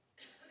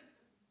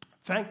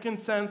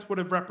 Frankincense would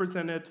have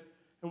represented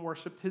and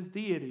worshipped his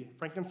deity.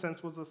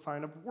 Frankincense was a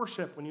sign of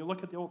worship. When you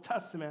look at the Old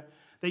Testament,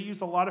 they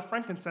use a lot of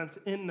frankincense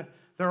in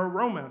their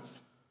aromas.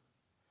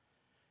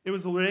 It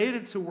was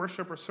related to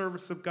worship or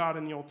service of God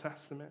in the Old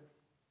Testament.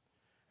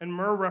 And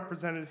myrrh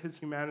represented his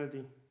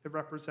humanity. It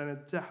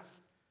represented death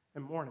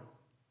and mourning.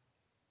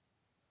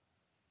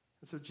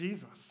 And so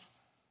Jesus,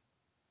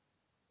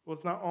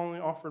 was not only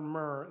offered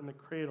myrrh in the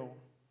cradle,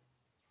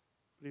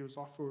 but he was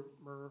offered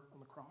myrrh on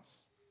the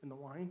cross in the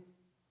wine.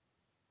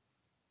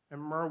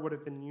 And myrrh would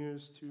have been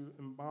used to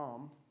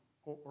embalm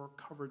or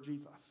cover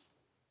Jesus.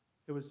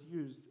 It was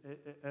used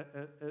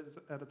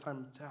at a time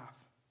of death.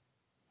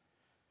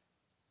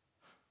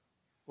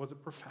 Was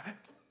it prophetic?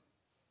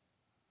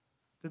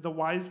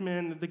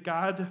 Did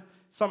God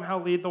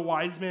somehow lead the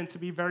wise men to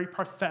be very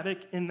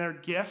prophetic in their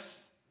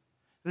gifts?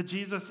 That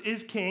Jesus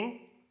is king,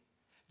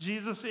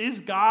 Jesus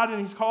is God, and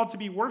he's called to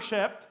be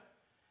worshiped,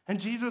 and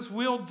Jesus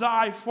will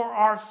die for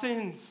our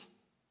sins.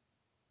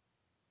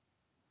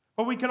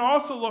 But we can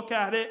also look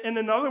at it in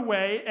another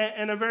way,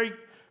 in a very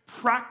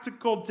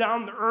practical,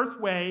 down-to-earth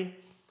way,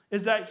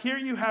 is that here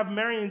you have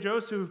Mary and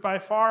Joseph, who by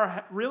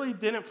far really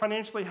didn't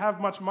financially have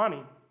much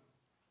money.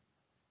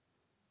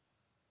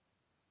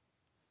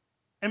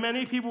 And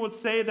many people would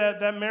say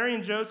that Mary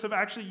and Joseph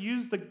actually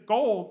used the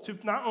gold to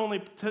not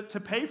only to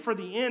pay for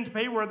the inn, to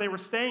pay where they were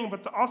staying,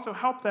 but to also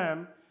help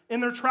them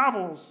in their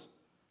travels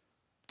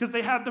because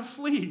they had to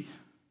flee.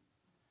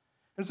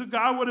 And so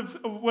God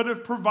would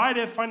have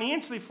provided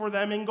financially for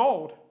them in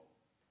gold.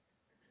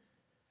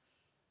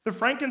 The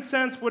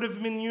frankincense would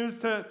have been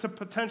used to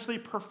potentially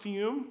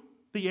perfume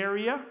the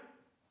area.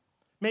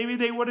 Maybe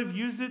they would have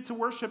used it to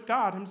worship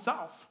God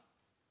himself.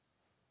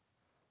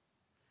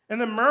 And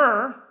the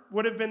myrrh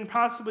would have been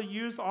possibly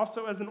used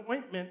also as an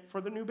ointment for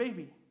the new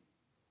baby.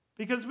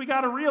 Because we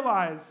got to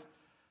realize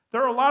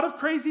there are a lot of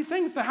crazy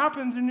things that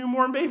happen to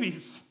newborn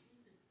babies.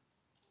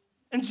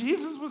 And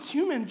Jesus was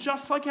human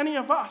just like any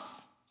of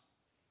us.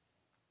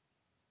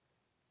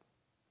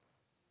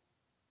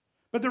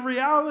 But the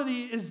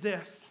reality is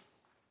this,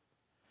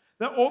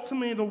 that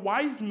ultimately the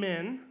wise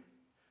men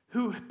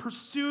who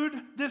pursued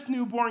this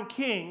newborn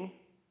king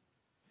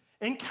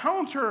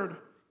encountered an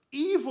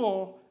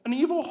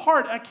evil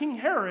heart at King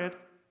Herod,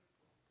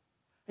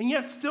 and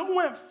yet still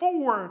went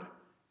forward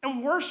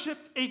and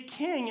worshiped a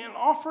king and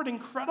offered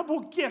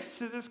incredible gifts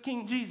to this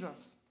King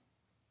Jesus.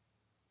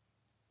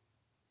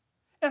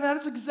 And that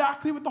is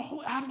exactly what the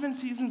whole Advent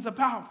season is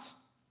about.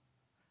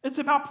 It's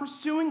about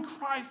pursuing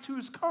Christ who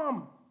has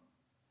come.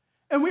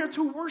 And we are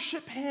to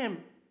worship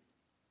him.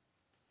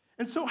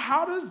 And so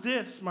how does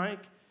this,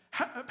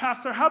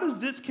 Pastor, how does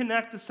this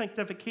connect to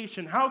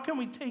sanctification? How can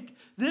we take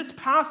this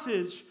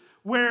passage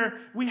where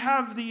we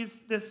have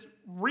this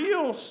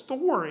real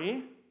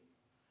story,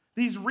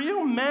 these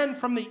real men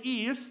from the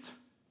East,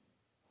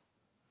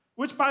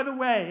 which, by the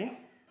way,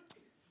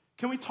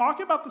 can we talk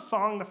about the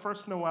song, The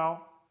First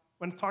Noel,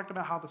 when it talked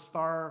about how the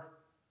star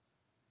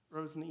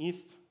rose in the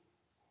east,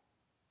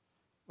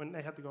 when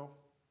they had to go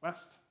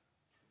west?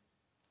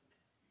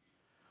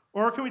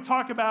 Or can we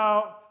talk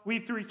about We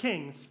Three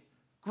Kings?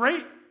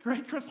 Great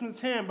Christmas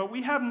hymn, but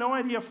we have no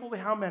idea fully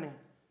how many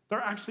there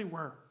actually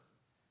were.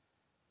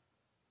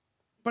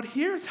 But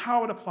here's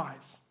how it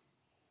applies.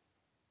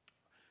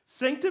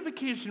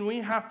 Sanctification, we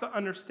have to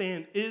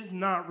understand, is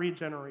not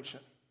regeneration.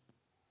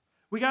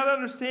 We got to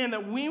understand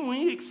that when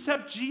we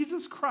accept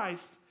Jesus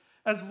Christ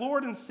as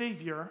Lord and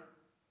Savior,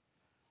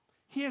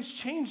 he has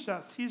changed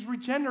us. He's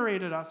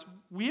regenerated us.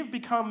 We have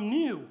become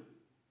new.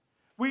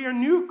 We are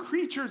new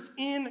creatures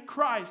in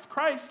Christ.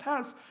 Christ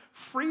has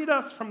freed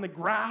us from the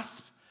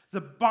grasp, the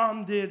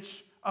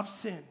bondage of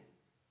sin.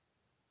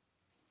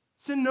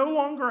 Sin no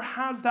longer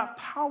has that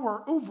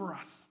power over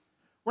us.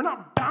 We're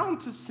not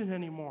bound to sin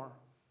anymore.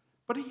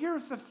 But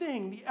here's the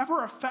thing, the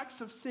ever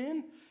effects of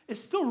sin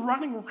is still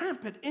running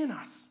rampant in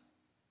us.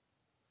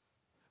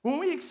 When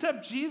we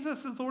accept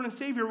Jesus as Lord and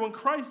Savior, when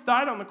Christ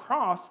died on the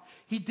cross,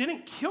 he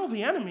didn't kill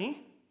the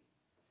enemy.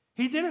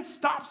 He didn't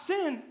stop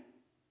sin.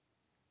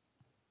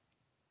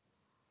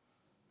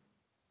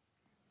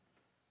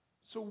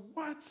 So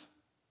what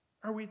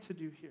are we to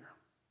do here?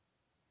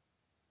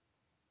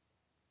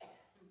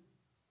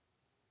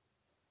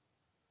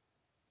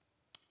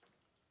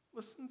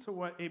 Listen to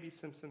what A.B.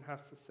 Simpson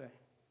has to say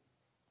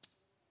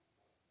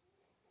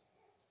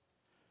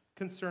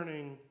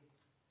concerning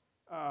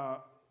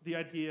the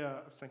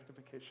idea of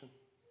sanctification.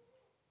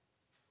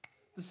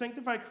 The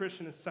sanctified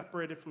Christian is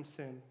separated from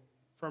sin,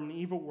 from an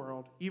evil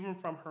world, even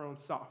from her own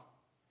self,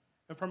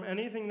 and from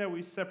anything that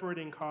we separate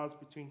and cause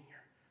between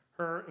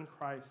her and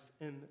Christ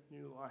in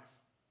new life.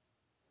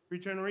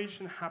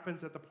 Regeneration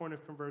happens at the point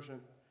of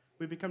conversion.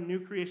 We become new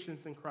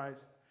creations in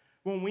Christ.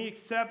 When we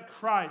accept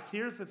Christ,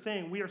 here's the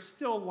thing, we are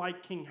still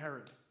like King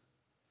Herod.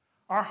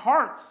 Our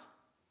hearts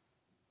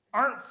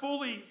aren't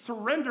fully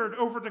surrendered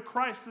over to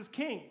Christ as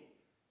king.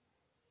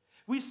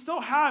 We still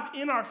have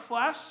in our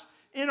flesh,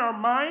 in our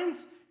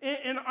minds,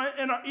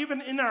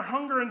 even in our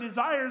hunger and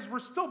desires, we're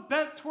still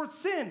bent towards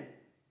sin.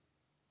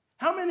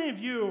 How many of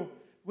you,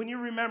 when you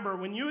remember,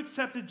 when you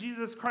accepted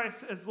Jesus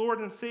Christ as Lord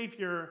and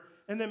Savior,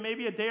 and then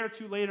maybe a day or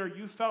two later,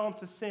 you fell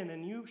into sin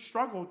and you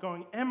struggled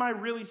going, am I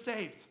really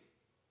saved?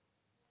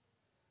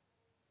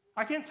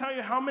 I can't tell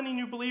you how many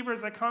new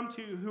believers I come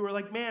to who are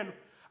like, man,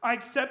 I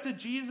accepted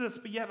Jesus,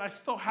 but yet I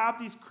still have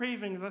these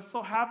cravings. I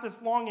still have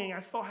this longing.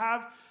 I still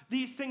have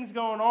these things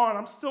going on.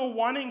 I'm still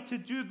wanting to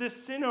do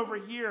this sin over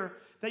here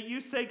that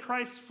you say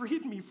Christ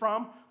freed me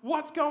from.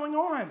 What's going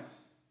on?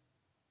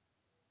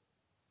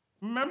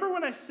 Remember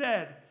when I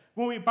said,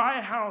 when we buy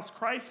a house,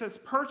 Christ has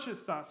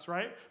purchased us,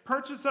 right?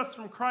 Purchased us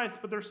from Christ,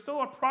 but there's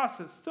still a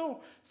process,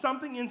 still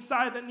something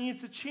inside that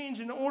needs to change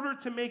in order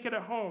to make it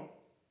a home.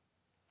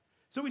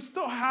 So we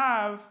still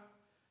have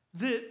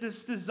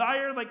this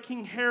desire, like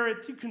King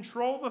Herod, to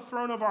control the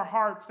throne of our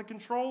hearts, to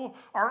control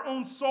our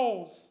own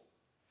souls.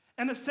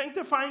 And the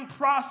sanctifying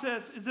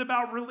process is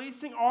about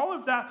releasing all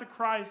of that to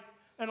Christ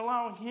and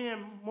allowing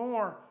him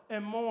more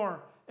and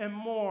more and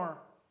more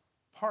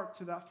part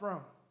to that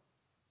throne.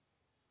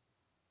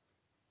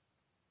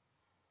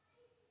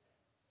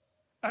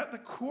 At the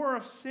core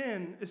of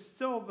sin is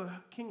still the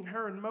King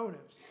Herod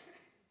motives.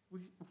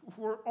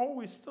 We're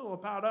always still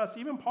about us.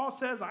 Even Paul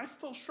says, I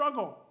still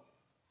struggle.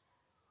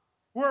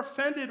 We're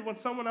offended when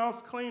someone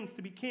else claims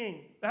to be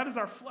king. That is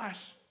our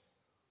flesh.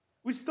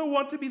 We still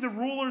want to be the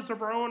rulers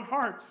of our own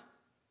hearts.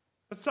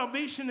 But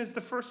salvation is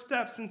the first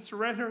steps in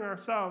surrendering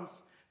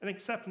ourselves and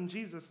accepting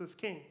Jesus as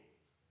king.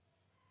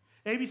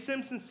 A.B.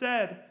 Simpson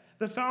said,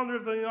 the founder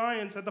of the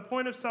Alliance, at the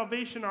point of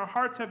salvation, our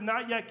hearts have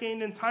not yet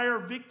gained entire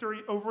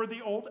victory over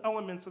the old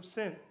elements of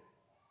sin.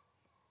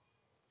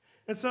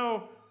 And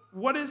so,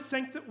 what is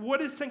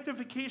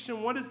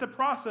sanctification? What is the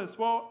process?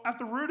 Well, at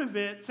the root of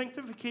it,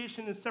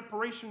 sanctification is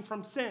separation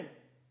from sin.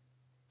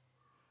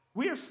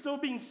 We are still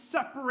being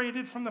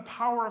separated from the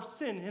power of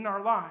sin in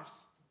our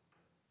lives.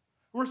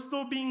 We're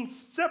still being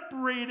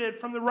separated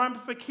from the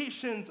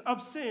ramifications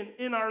of sin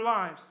in our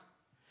lives.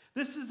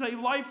 This is a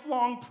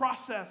lifelong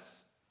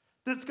process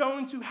that's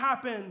going to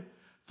happen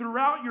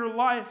throughout your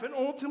life, and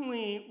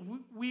ultimately,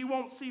 we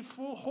won't see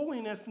full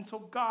holiness until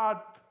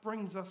God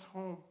brings us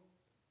home.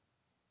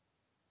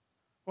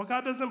 Well,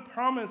 God doesn't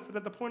promise that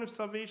at the point of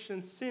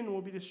salvation, sin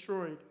will be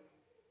destroyed.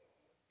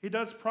 He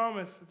does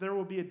promise that there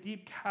will be a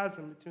deep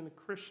chasm between the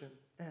Christian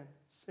and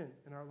sin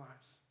in our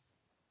lives.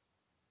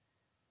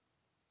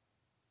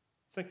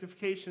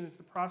 Sanctification is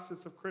the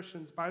process of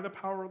Christians, by the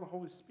power of the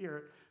Holy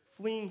Spirit,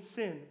 fleeing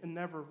sin and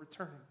never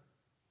returning.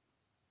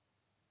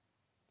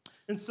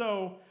 And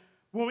so,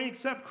 when we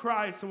accept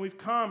Christ and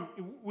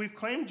we've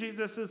claimed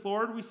Jesus as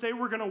Lord, we say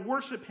we're going to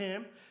worship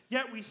him,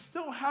 yet we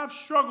still have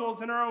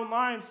struggles in our own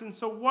lives. And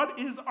so what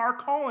is our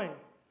calling?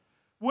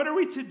 What are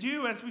we to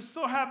do as we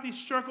still have these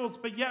struggles,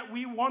 but yet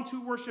we want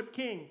to worship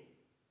King?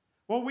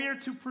 Well, we are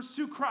to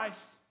pursue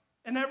Christ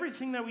in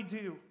everything that we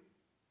do.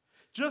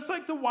 Just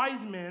like the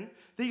wise men,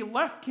 they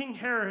left King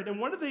Herod, and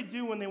what did they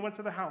do when they went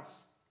to the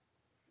house?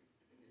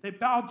 They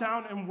bowed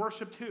down and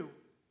worshiped who?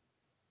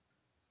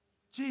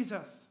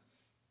 Jesus.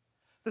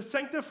 The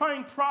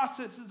sanctifying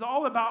process is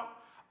all about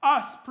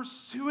us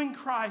pursuing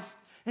Christ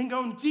and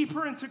going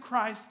deeper into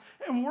Christ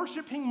and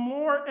worshiping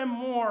more and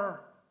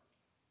more.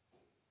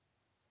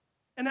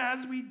 And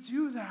as we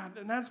do that,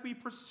 and as we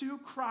pursue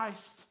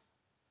Christ,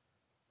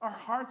 our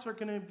hearts are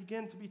going to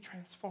begin to be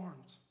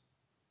transformed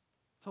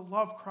to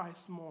love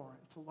Christ more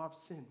and to love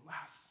sin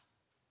less.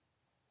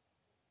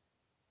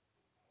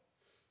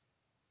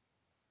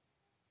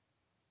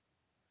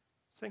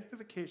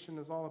 Sanctification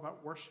is all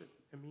about worship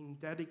and being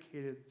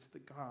dedicated to the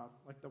God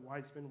like the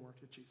wise men were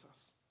to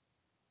Jesus.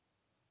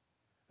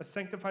 A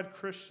sanctified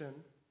Christian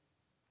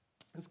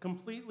is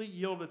completely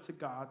yielded to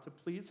God to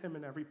please him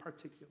in every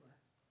particular.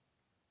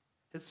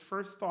 His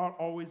first thought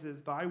always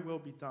is, thy will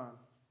be done.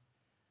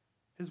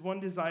 His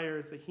one desire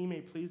is that he may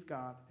please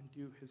God and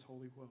do his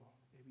holy will.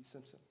 A.B.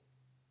 Simpson.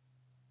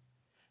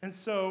 And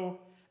so,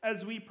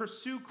 as we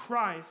pursue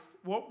Christ,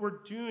 what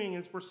we're doing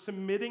is we're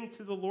submitting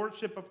to the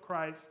lordship of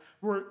Christ.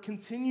 We're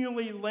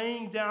continually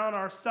laying down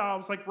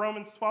ourselves, like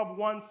Romans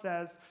 12:1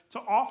 says, to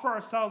offer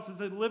ourselves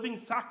as a living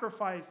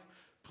sacrifice,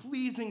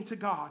 pleasing to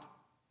God.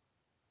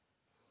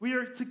 We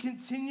are to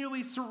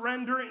continually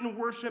surrender and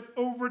worship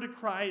over to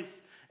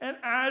Christ. And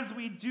as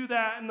we do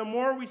that, and the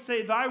more we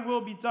say, thy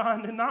will be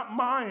done and not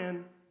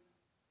mine,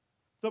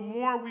 the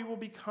more we will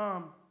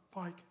become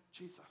like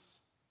Jesus.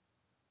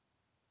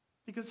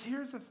 Because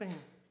here's the thing.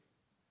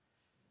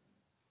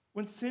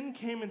 When sin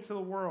came into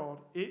the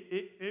world,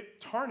 it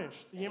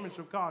tarnished the image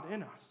of God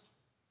in us.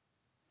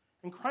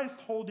 And Christ's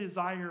whole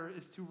desire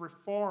is to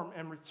reform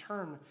and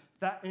return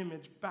that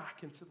image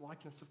back into the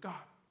likeness of God.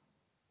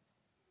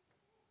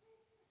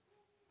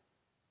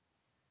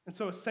 And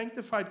so a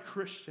sanctified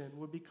Christian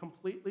would be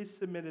completely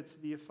submitted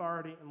to the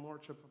authority and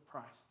lordship of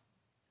Christ.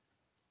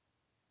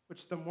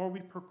 Which the more we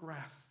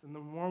progress, and the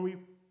more we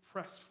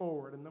press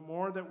forward, and the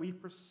more that we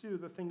pursue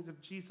the things of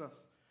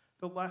Jesus,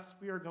 the less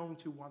we are going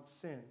to want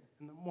sin,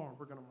 and the more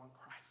we're going to want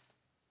Christ.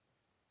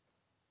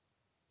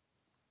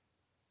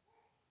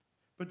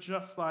 But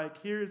just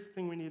like, here's the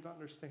thing we need to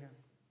understand.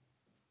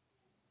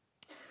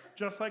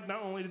 Just like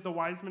not only did the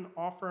wise men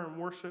offer and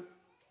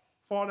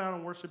fall down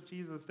and worship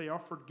Jesus, they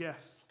offered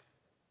gifts.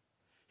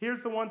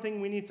 Here's the one thing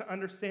we need to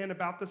understand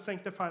about the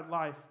sanctified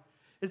life,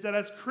 is that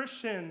as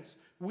Christians,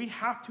 we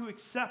have to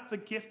accept the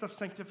gift of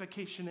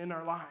sanctification in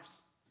our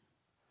lives.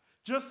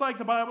 Just like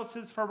the Bible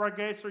says, for by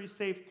grace are you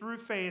saved through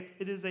faith,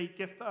 it is a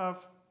gift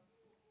of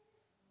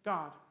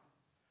God.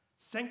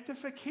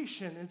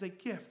 Sanctification is a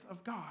gift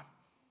of God.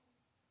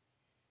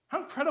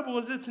 How incredible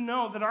is it to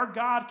know that our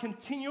God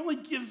continually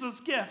gives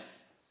us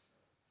gifts?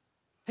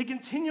 He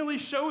continually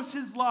shows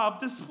his love,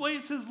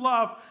 displays his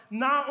love,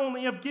 not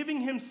only of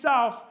giving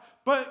himself,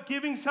 but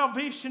giving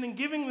salvation and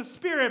giving the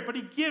Spirit, but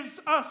he gives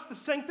us the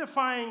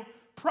sanctifying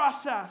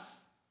process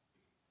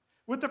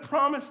with the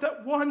promise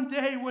that one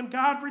day when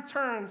God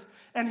returns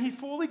and he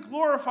fully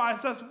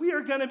glorifies us, we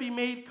are going to be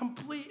made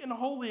complete and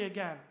holy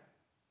again.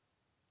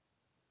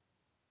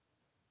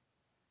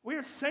 We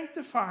are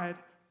sanctified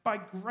by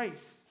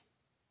grace.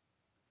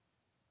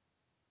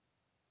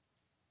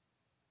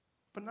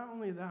 But not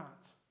only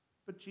that,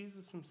 but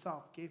Jesus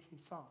himself gave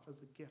himself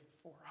as a gift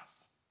for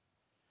us.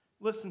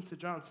 Listen to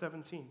John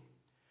 17.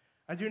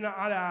 I do not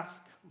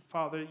ask,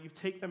 Father, that you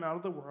take them out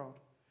of the world,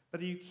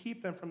 but that you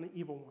keep them from the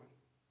evil one.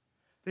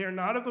 They are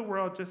not of the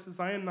world, just as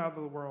I am not of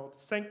the world.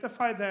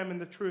 Sanctify them in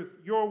the truth.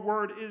 Your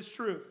word is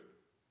truth.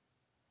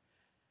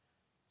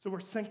 So we're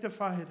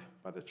sanctified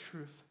by the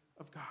truth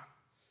of God.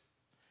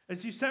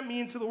 As you sent me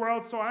into the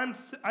world, so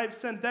I've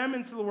sent them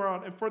into the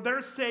world. And for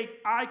their sake,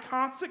 I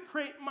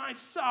consecrate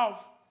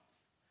myself,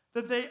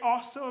 that they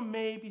also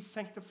may be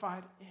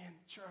sanctified in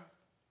truth.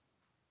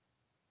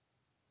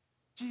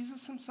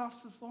 Jesus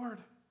himself says, Lord,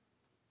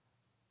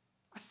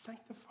 I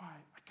sanctify,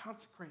 I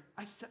consecrate,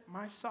 I set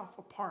myself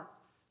apart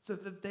so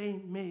that they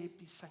may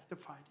be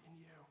sanctified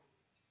in you.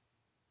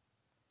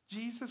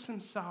 Jesus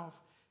himself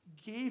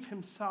gave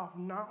himself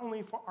not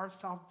only for our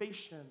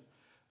salvation,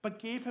 but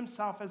gave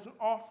himself as an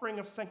offering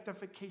of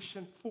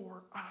sanctification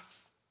for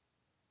us.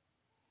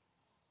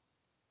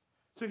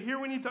 So here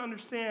we need to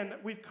understand that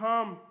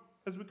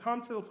as we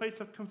come to the place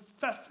of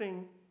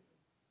confessing,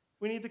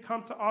 we need to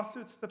come to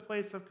also to the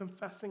place of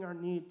confessing our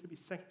need to be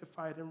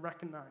sanctified and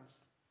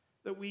recognize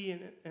that we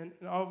and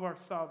all of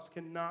ourselves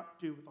cannot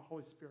do what the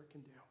Holy Spirit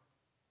can do.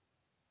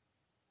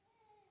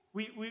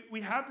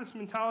 We have this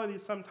mentality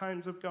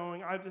sometimes of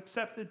going, I've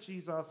accepted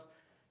Jesus,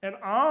 and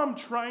I'm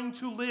trying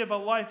to live a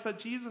life that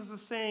Jesus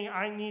is saying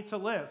I need to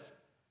live.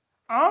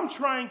 I'm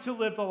trying to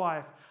live the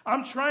life.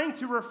 I'm trying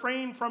to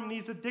refrain from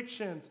these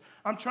addictions.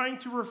 I'm trying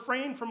to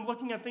refrain from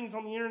looking at things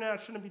on the internet I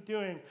shouldn't be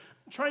doing.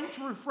 I'm trying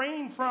to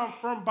refrain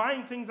from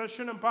buying things I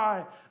shouldn't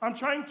buy. I'm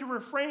trying to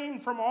refrain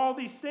from all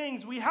these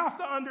things. We have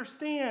to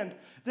understand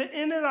that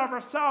in and of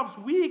ourselves,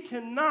 we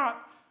cannot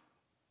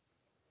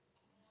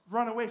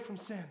run away from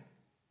sin.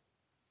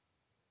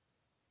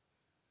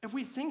 If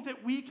we think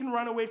that we can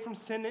run away from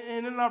sin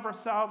in and of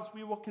ourselves,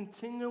 we will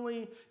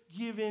continually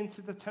give in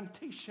to the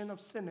temptation of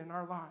sin in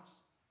our lives.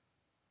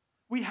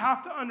 We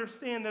have to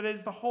understand that it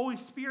is the Holy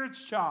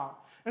Spirit's job.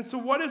 And so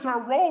what is our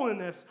role in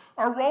this?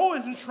 Our role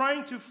isn't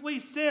trying to flee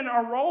sin.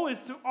 Our role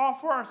is to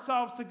offer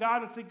ourselves to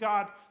God and say,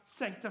 God,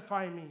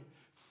 sanctify me.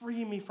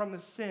 Free me from the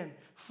sin.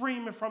 Free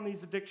me from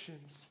these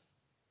addictions.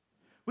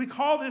 We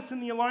call this in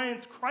the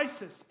Alliance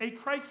crisis, a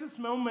crisis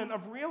moment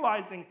of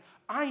realizing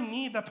I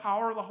need the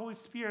power of the Holy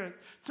Spirit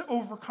to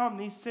overcome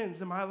these sins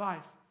in my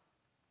life.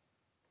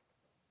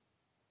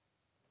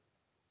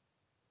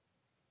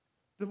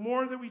 The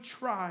more that we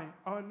try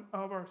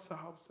of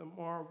ourselves, the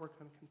more we're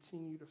going to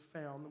continue to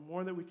fail. And the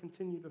more that we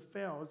continue to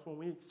fail is when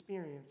we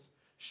experience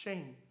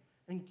shame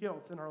and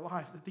guilt in our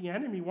life that the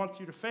enemy wants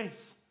you to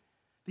face.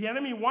 The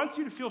enemy wants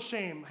you to feel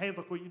shame. Hey,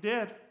 look what you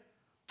did.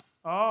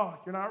 Oh,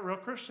 you're not a real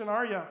Christian,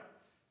 are you?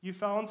 You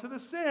fell into the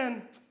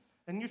sin,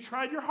 and you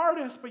tried your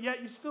hardest, but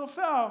yet you still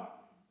fell.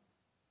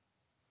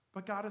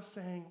 But God is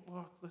saying,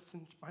 look,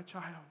 listen, my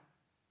child,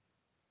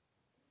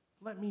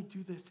 let me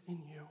do this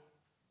in you.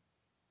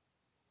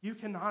 You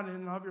cannot in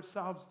and of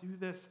yourselves do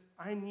this.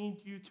 I need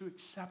you to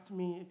accept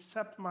me,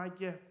 accept my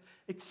gift,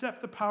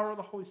 accept the power of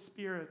the Holy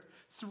Spirit.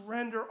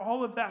 Surrender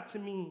all of that to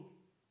me.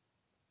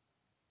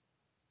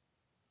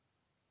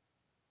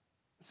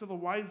 So the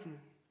wise men,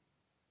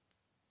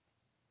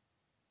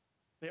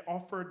 they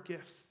offered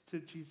gifts to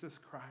Jesus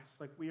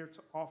Christ like we are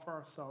to offer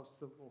ourselves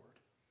to the Lord.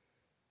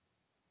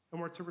 And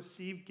we're to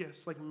receive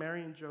gifts like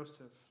Mary and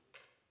Joseph.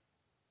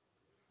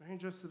 Mary and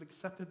Joseph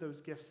accepted those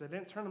gifts. They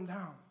didn't turn them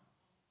down.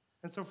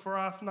 And so for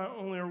us, not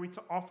only are we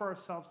to offer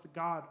ourselves to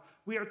God,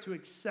 we are to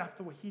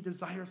accept what he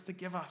desires to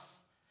give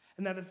us.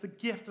 And that is the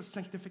gift of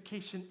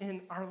sanctification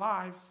in our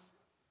lives.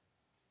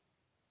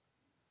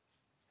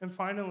 And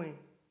finally,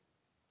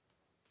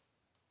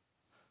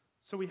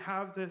 so we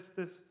have this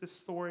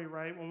story,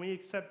 right? When we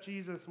accept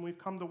Jesus and we've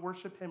come to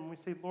worship him, and we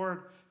say,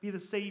 Lord, be the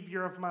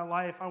Savior of my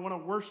life. I want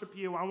to worship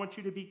you. I want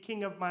you to be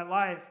King of my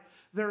life.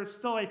 There is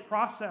still a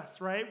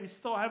process, right? We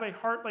still have a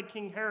heart like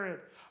King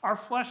Herod. Our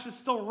flesh is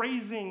still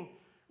raging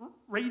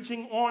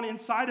on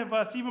inside of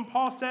us. Even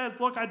Paul says,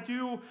 look, I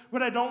do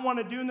what I don't want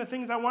to do, and the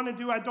things I want to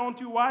do, I don't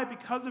do. Why?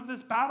 Because of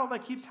this battle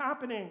that keeps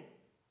happening.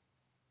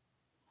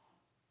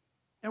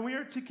 And we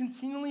are to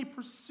continually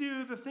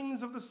pursue the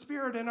things of the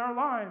Spirit in our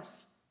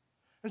lives.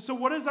 And so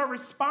what is our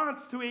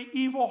response to an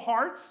evil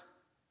heart?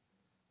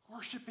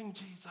 Worshiping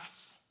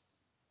Jesus.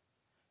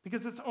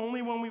 Because it's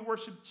only when we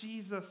worship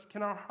Jesus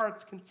can our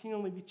hearts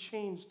continually be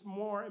changed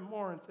more and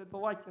more into the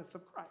likeness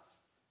of Christ.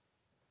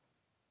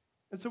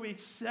 And so we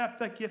accept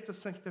that gift of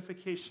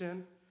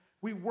sanctification.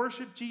 We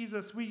worship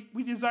Jesus. We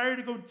desire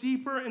to go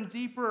deeper and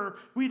deeper.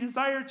 We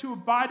desire to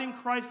abide in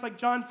Christ like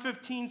John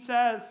 15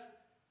 says.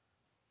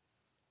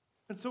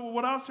 And so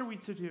what else are we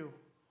to do?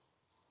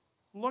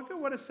 Look at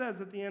what it says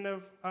at the end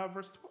of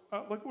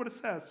look at what it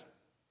says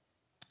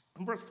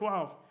in verse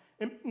 12.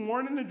 And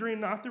warned in a dream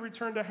not to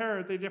return to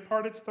Herod, they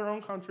departed to their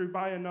own country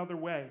by another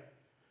way.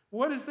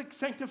 What is the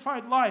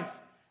sanctified life?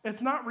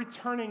 It's not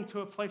returning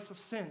to a place of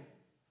sin.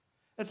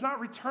 It's not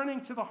returning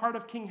to the heart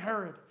of King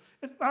Herod.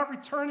 It's not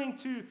returning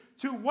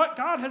to what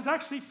God has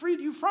actually freed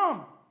you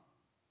from.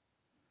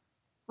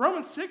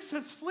 Romans 6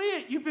 says, flee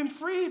it. You've been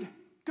freed.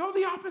 Go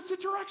the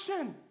opposite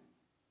direction.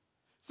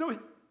 So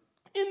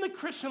in the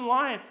Christian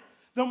life,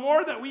 the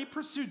more that we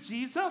pursue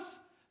Jesus,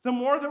 the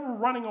more that we're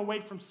running away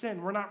from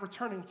sin. We're not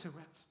returning to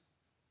it.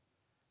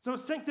 So a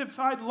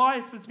sanctified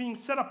life is being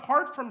set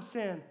apart from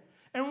sin.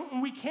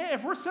 And we can't,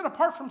 if we're set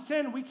apart from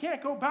sin, we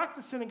can't go back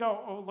to sin and go,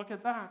 oh, look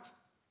at that.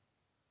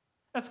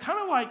 It's kind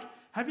of like,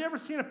 have you ever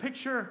seen a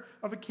picture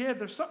of a kid,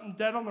 there's something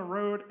dead on the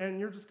road, and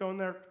you're just going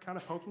there kind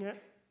of poking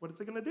it? What is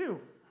it going to do?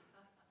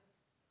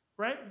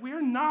 Right?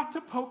 We're not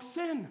to poke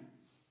sin.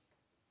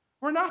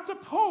 We're not to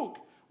poke.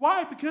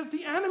 Why? Because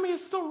the enemy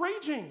is still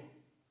raging.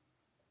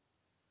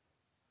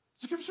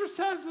 Scripture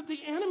says that the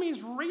enemy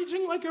is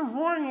raging like a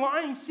roaring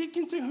lion,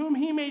 seeking to whom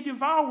he may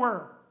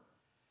devour.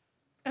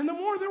 And the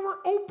more that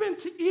we're open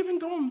to even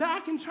going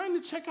back and trying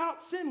to check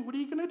out sin, what are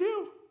you going to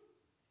do?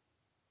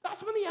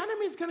 That's when the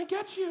enemy is going to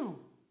get you.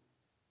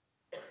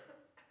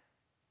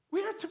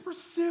 We are to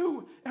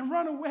pursue and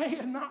run away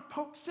and not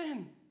poke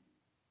sin.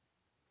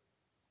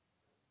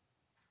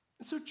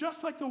 And so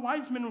just like the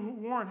wise men who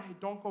warned, hey,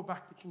 don't go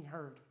back to King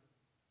Herod.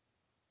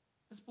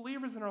 As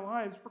believers in our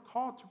lives, we're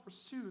called to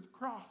pursue the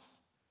cross.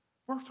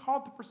 We're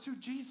called to pursue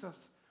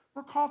Jesus.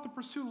 We're called to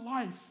pursue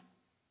life.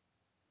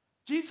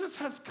 Jesus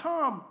has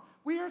come.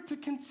 We are to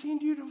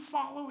continue to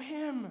follow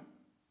him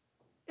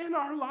in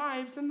our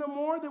lives. And the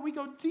more that we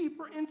go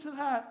deeper into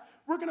that,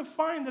 we're going to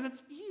find that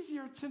it's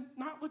easier to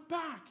not look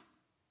back.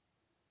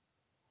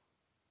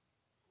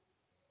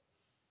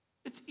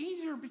 It's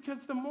easier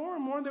because the more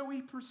and more that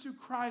we pursue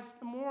Christ,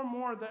 the more and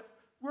more that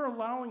we're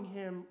allowing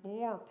him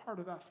more part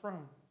of that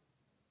throne.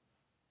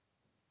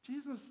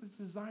 Jesus is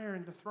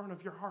desiring the throne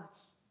of your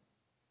hearts.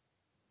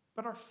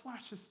 But our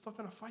flesh is still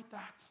going to fight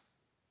that.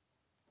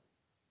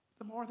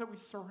 The more that we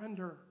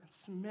surrender and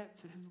submit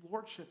to his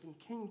lordship and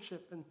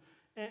kingship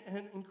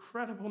and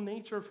incredible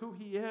nature of who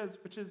he is,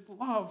 which is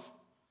love,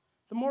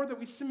 the more that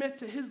we submit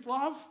to his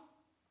love,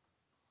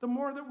 the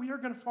more that we are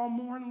going to fall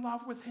more in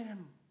love with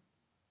him.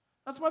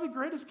 That's why the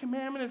greatest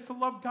commandment is to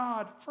love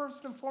God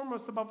first and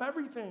foremost above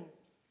everything,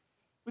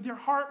 with your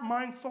heart,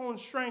 mind, soul, and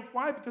strength.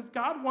 Why? Because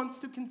God wants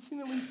to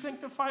continually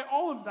sanctify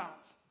all of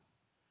that.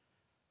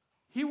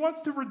 He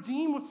wants to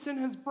redeem what sin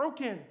has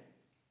broken.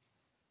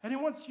 And he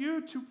wants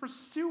you to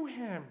pursue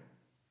him.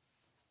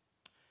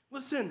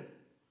 Listen.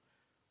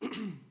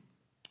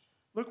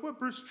 Look what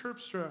Bruce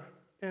Terpstra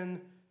in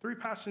 3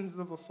 Passions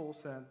of the Soul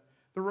said.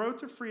 The road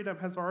to freedom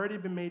has already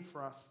been made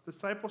for us.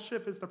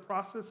 Discipleship is the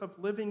process of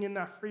living in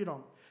that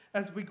freedom.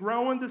 As we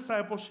grow in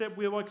discipleship,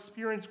 we will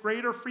experience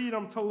greater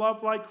freedom to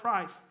love like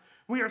Christ.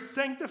 We are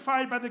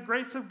sanctified by the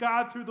grace of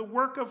God through the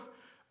work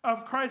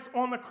of Christ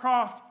on the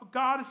cross.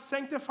 God is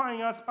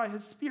sanctifying us by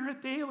his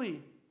Spirit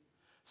daily.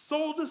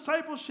 Soul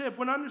discipleship,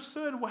 when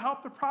understood, will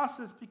help the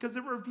process because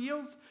it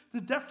reveals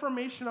the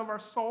deformation of our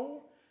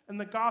soul, and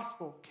the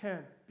gospel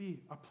can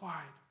be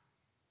applied.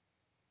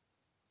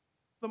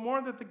 The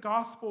more that the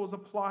gospel is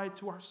applied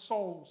to our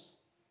souls,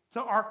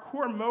 to our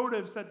core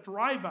motives that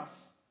drive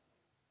us,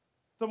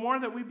 the more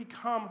that we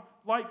become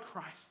like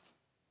Christ.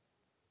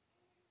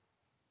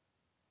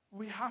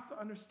 We have to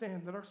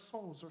understand that our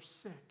souls are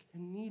sick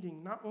and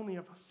needing not only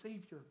of a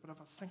Savior, but of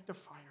a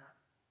sanctifier.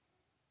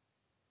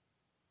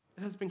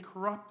 It has been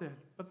corrupted,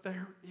 but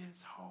there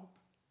is hope.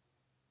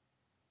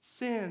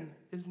 Sin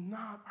is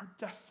not our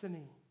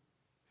destiny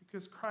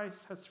because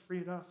Christ has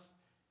freed us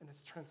and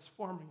is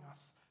transforming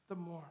us the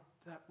more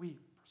that we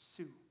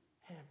pursue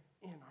him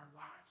in our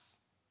lives.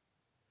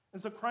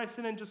 And so Christ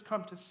didn't just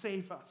come to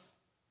save us.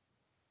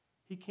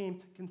 He came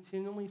to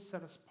continually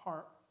set us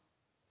apart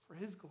for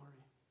his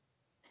glory,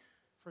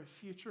 for a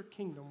future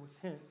kingdom with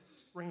him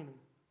reigning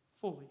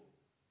fully